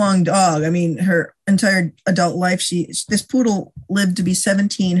lifelong dog. I mean, her entire adult life. This poodle lived to be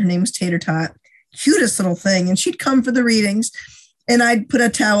 17. Her name was Tater Tot. Cutest little thing. And she'd come for the readings. And I'd put a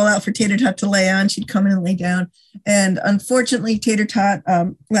towel out for Tater Tot to lay on. She'd come in and lay down. And unfortunately, Tater Tot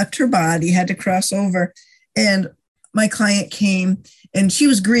left her body, had to cross over. And my client came and she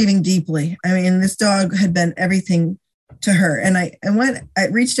was grieving deeply. I mean, this dog had been everything to her. And I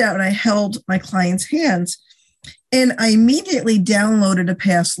reached out and I held my client's hands and I immediately downloaded a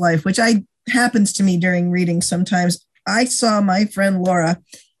past life, which happens to me during readings sometimes. I saw my friend Laura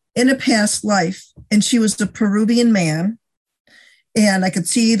in a past life and she was a Peruvian man. And I could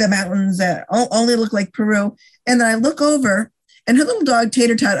see the mountains that only look like Peru. And then I look over and her little dog,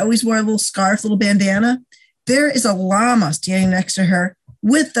 Tater Tot, always wore a little scarf, little bandana. There is a llama standing next to her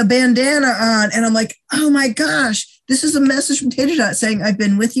with the bandana on. And I'm like, oh my gosh, this is a message from Tater Tot saying, I've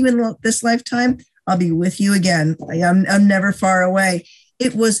been with you in this lifetime. I'll be with you again. I'm never far away.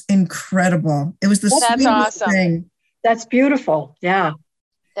 It was incredible. It was the sweetest thing. That's beautiful. Yeah.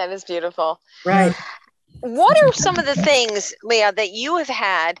 That is beautiful. Right. What are some of the things, Leiah, that you have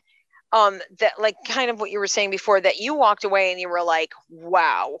had that like kind of what you were saying before that you walked away and you were like,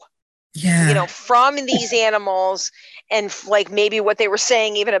 wow. Yeah. From these animals and like maybe what they were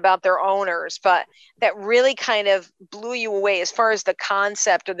saying even about their owners, but that really kind of blew you away as far as the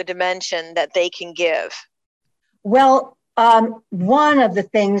concept or the dimension that they can give? Well, one of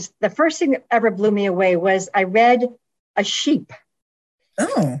the first thing that ever blew me away was I read a sheep.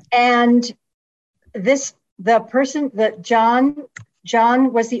 Oh. And John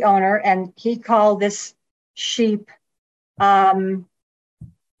was the owner and he called this sheep,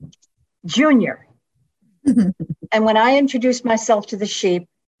 Junior. And when I introduced myself to the sheep,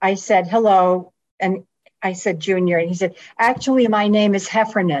 I said, hello. And I said, Junior. And he said, actually, my name is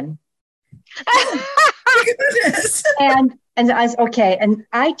Heffernan. And And I was okay. And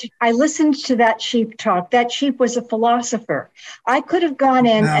I listened to that sheep talk. That sheep was a philosopher. I could have gone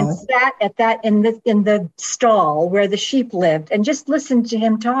in and sat at that in the stall where the sheep lived and just listened to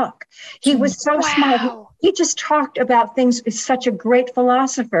him talk. He was so smart. He just talked about things. He's such a great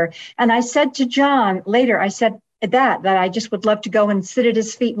philosopher. And I said to John later, I said that I just would love to go and sit at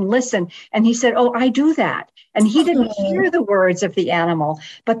his feet and listen. And he said, "Oh, I do that." And he didn't hear the words of the animal,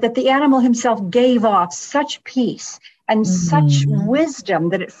 but that the animal himself gave off such peace and such wisdom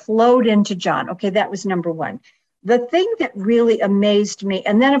that it flowed into John. Okay, that was number one. The thing that really amazed me,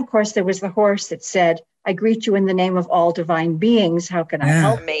 and then of course there was the horse that said, "I greet you in the name of all divine beings. How can I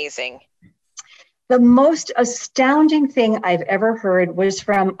help?" Amazing. The most astounding thing I've ever heard was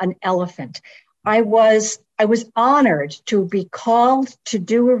from an elephant. I was honored to be called to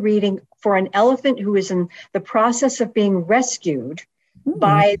do a reading for an elephant who is in the process of being rescued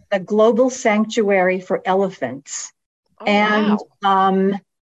by the Global Sanctuary for Elephants.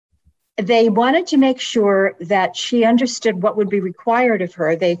 They wanted to make sure that she understood what would be required of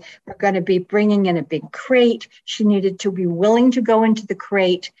her. They were going to be bringing in a big crate. She needed to be willing to go into the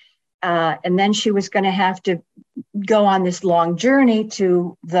crate. And then she was going to have to go on this long journey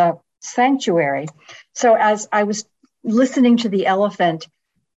to the sanctuary. So as I was listening to the elephant,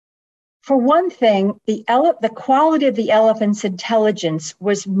 for one thing, the quality of the elephant's intelligence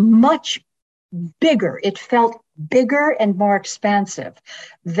was much bigger. It felt bigger and more expansive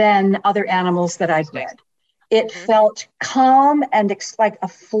than other animals that I've read. It felt calm and like a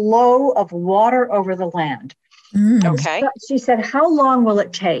flow of water over the land. Okay. She said, "How long will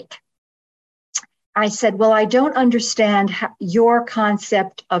it take?" I said, "Well, I don't understand your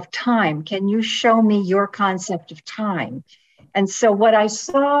concept of time. Can you show me your concept of time?" And so what I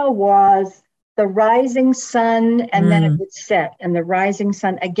saw was the rising sun, and then it would set, and the rising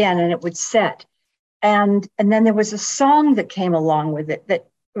sun again, and it would set. And then there was a song that came along with it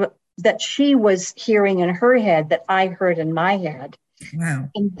that she was hearing in her head that I heard in my head. Wow.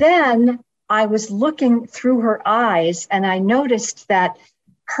 And then I was looking through her eyes, and I noticed that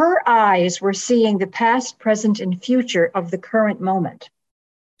her eyes were seeing the past, present, and future of the current moment.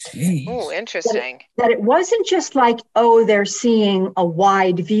 Oh, interesting. That it wasn't just like, oh, they're seeing a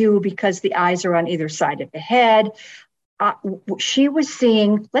wide view because the eyes are on either side of the head. She was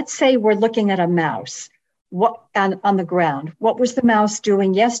seeing, let's say we're looking at a mouse on the ground. What was the mouse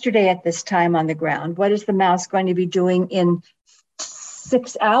doing yesterday at this time on the ground? What is the mouse going to be doing in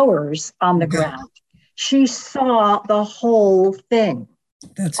 6 hours on the ground? She saw the whole thing.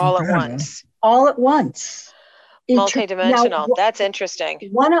 That's all incredible. at once. All at once. Multidimensional. Now, that's interesting.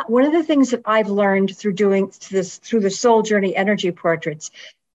 One of the things that I've learned through doing this, through the soul journey energy portraits,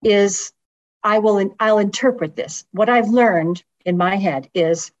 is I'll interpret this. What I've learned in my head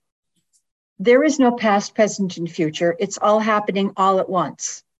is there is no past, present, and future. It's all happening all at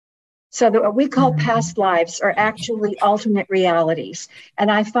once. So that what we call past lives are actually alternate realities.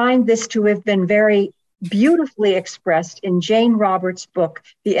 And I find this to have been very beautifully expressed in Jane Roberts' book,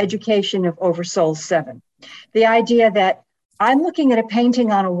 The Education of Oversoul 7. The idea that I'm looking at a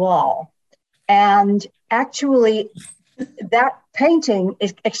painting on a wall, and actually that painting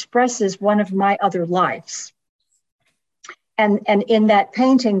expresses one of my other lives. And in that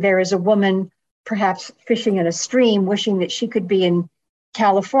painting, there is a woman perhaps fishing in a stream, wishing that she could be in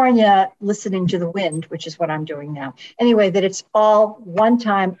California listening to the wind, which is what I'm doing now. Anyway, that it's all one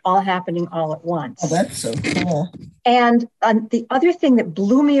time, all happening all at once. Oh, that's so cool. And the other thing that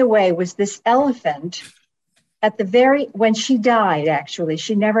blew me away was this elephant at when she died, actually.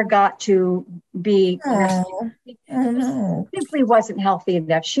 She never got to be, simply wasn't healthy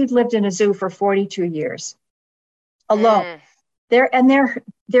enough. She'd lived in a zoo for 42 years alone. They're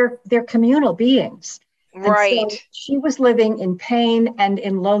communal beings. Right. So she was living in pain and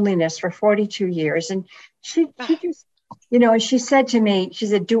in loneliness for 42 years. And she just, she said to me, she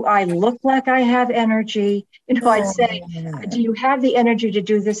said, "Do I look like I have energy?" I'd say, "Do you have the energy to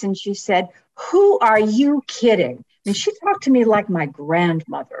do this?" And she said, "Who are you kidding?" And she talked to me like my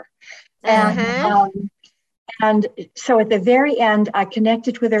grandmother. And so at the very end, I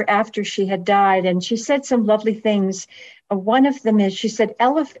connected with her after she had died, and she said some lovely things. One of them is, she said,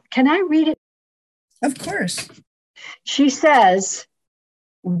 "Can I read it?" Of course. She says,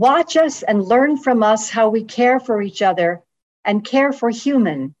 "Watch us and learn from us how we care for each other and care for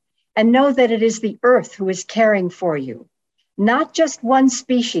human, and know that it is the earth who is caring for you, not just one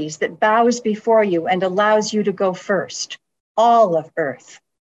species that bows before you and allows you to go first, all of earth.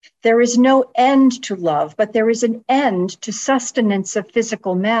 There is no end to love, but there is an end to sustenance of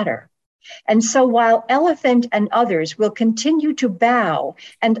physical matter. And so while elephant and others will continue to bow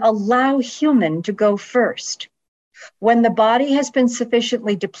and allow human to go first, When the body has been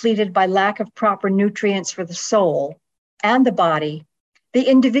sufficiently depleted by lack of proper nutrients for the soul and the body, the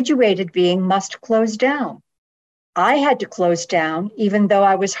individuated being must close down. I had to close down, even though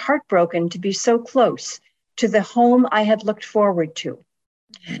I was heartbroken to be so close to the home I had looked forward to.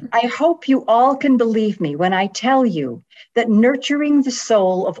 I hope you all can believe me when I tell you that nurturing the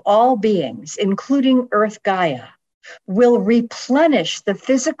soul of all beings, including Earth Gaia, will replenish the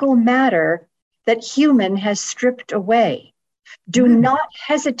physical matter that human has stripped away. Do not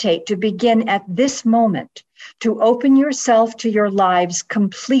hesitate to begin at this moment to open yourself to your lives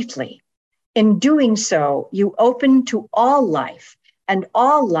completely. In doing so, you open to all life, and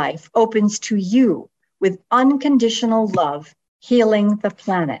all life opens to you with unconditional love, healing the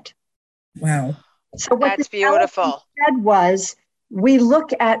planet. Wow. So what That's beautiful. Said was, we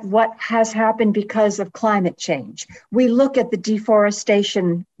look at what has happened because of climate change. We look at the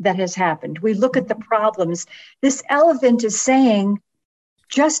deforestation that has happened. We look at the problems. This elephant is saying,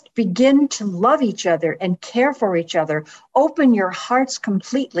 just begin to love each other and care for each other. Open your hearts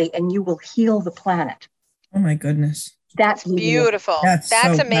completely and you will heal the planet. Oh my goodness. That's beautiful. That's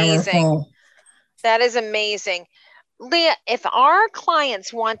so amazing. Powerful. That is amazing. Leiah, if our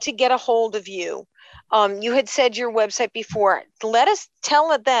clients want to get a hold of you, you had said your website before. Let us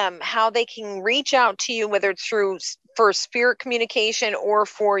tell them how they can reach out to you, whether it's for spirit communication or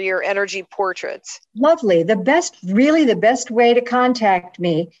for your energy portraits. Lovely. The best way to contact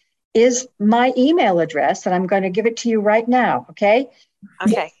me is my email address, and I'm going to give it to you right now. Okay.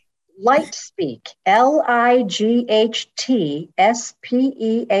 Okay. Lightspeak, LIGHTSPEAK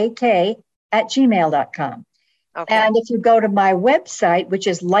 @gmail.com. Okay. And if you go to my website, which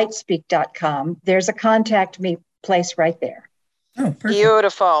is lightspeak.com, there's a contact me place right there. Oh, perfect.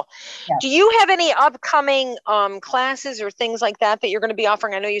 Beautiful. Yeah. Do you have any upcoming classes or things like that you're going to be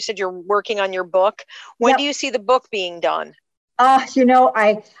offering? I know you said you're working on your book. When do you see the book being done? I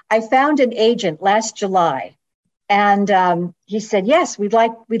found an agent last July, and he said, yes, we'd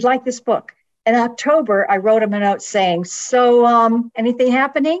like this book. In October, I wrote him a note saying, so anything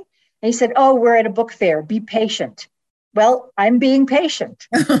happening? And he said, oh, we're at a book fair. Be patient. Well, I'm being patient.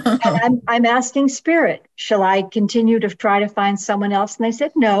 And I'm asking Spirit, shall I continue to try to find someone else? And they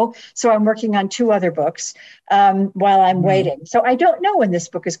said, no. So I'm working on 2 other books while I'm waiting. So I don't know when this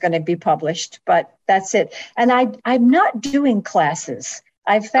book is going to be published, but that's it. And I'm not doing classes.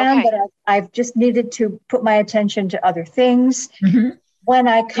 I've found that I've just needed to put my attention to other things. Mm-hmm. When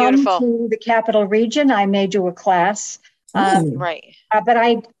I come to the Capital Region, I may do a class. Right. But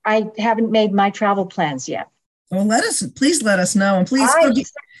I haven't made my travel plans yet. Well, please let us know. And please,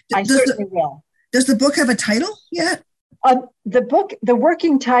 I certainly will. Does the book have a title yet? The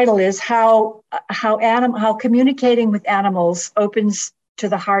working title is how communicating with animals opens to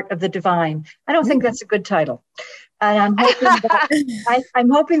the heart of the divine. I don't think that's a good title. And I'm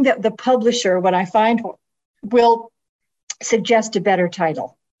hoping that the publisher, when I find, will suggest a better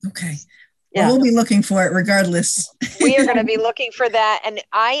title. Okay. Yeah. Well, we'll be looking for it regardless. We are going to be looking for that. And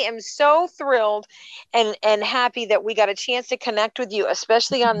I am so thrilled and happy that we got a chance to connect with you,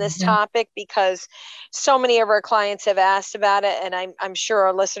 especially on this topic, because so many of our clients have asked about it. And I'm sure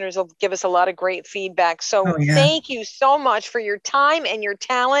our listeners will give us a lot of great feedback. So thank you so much for your time and your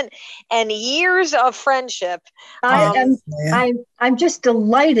talent and years of friendship. I'm just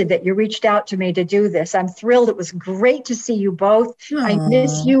delighted that you reached out to me to do this. I'm thrilled. It was great to see you both. Aww. I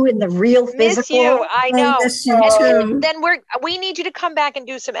miss you in the real physical. Miss you. I know. I miss you too. Then we need you to come back and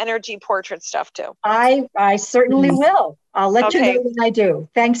do some energy portrait stuff too. I certainly will. I'll let you know when I do.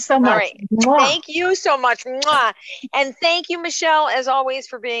 Thanks so much. All right. Thank you so much. Mwah. And thank you, Michelle, as always,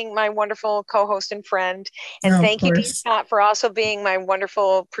 for being my wonderful co-host and friend. And thank you, Scott, for also being my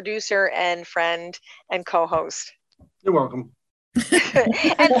wonderful producer and friend and co-host. You're welcome.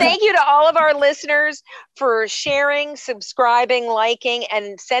 And thank you to all of our listeners for sharing, subscribing, liking,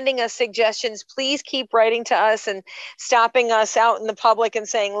 and sending us suggestions. Please keep writing to us and stopping us out in the public and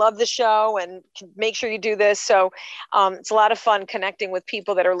saying, love the show and make sure you do this. So it's a lot of fun connecting with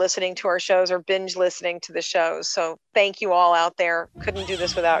people that are listening to our shows or binge listening to the shows. So thank you all out there. Couldn't do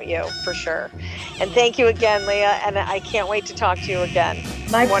this without you, for sure. And thank you again, Leiah. And I can't wait to talk to you again.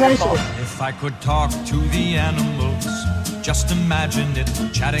 My pleasure. If I could talk to the animals, just imagine it,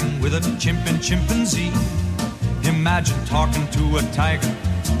 chatting with a chimp and chimpanzee. Imagine talking to a tiger,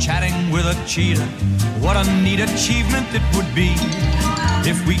 chatting with a cheetah. What a neat achievement it would be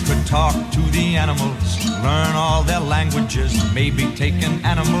if we could talk to the animals, learn all their languages, maybe take an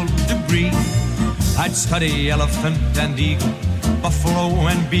animal degree. I'd study elephant and eagle, buffalo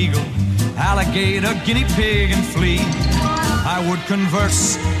and beagle, alligator, guinea pig and flea. I would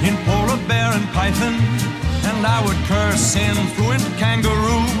converse in polar bear and python, and and I would curse in fluent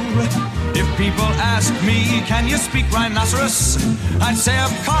kangaroo. If people ask me, can you speak rhinoceros? I'd say, of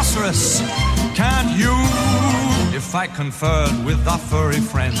course, can't you? If I conferred with our furry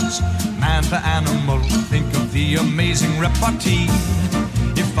friends, man to animal, think of the amazing repartee.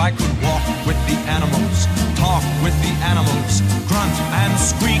 If I could walk with the animals, talk with the animals, grunt and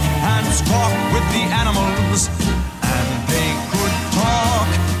squeak and squawk with the animals, and they could talk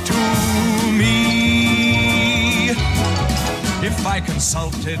to me. If I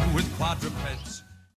consulted with quadrupeds,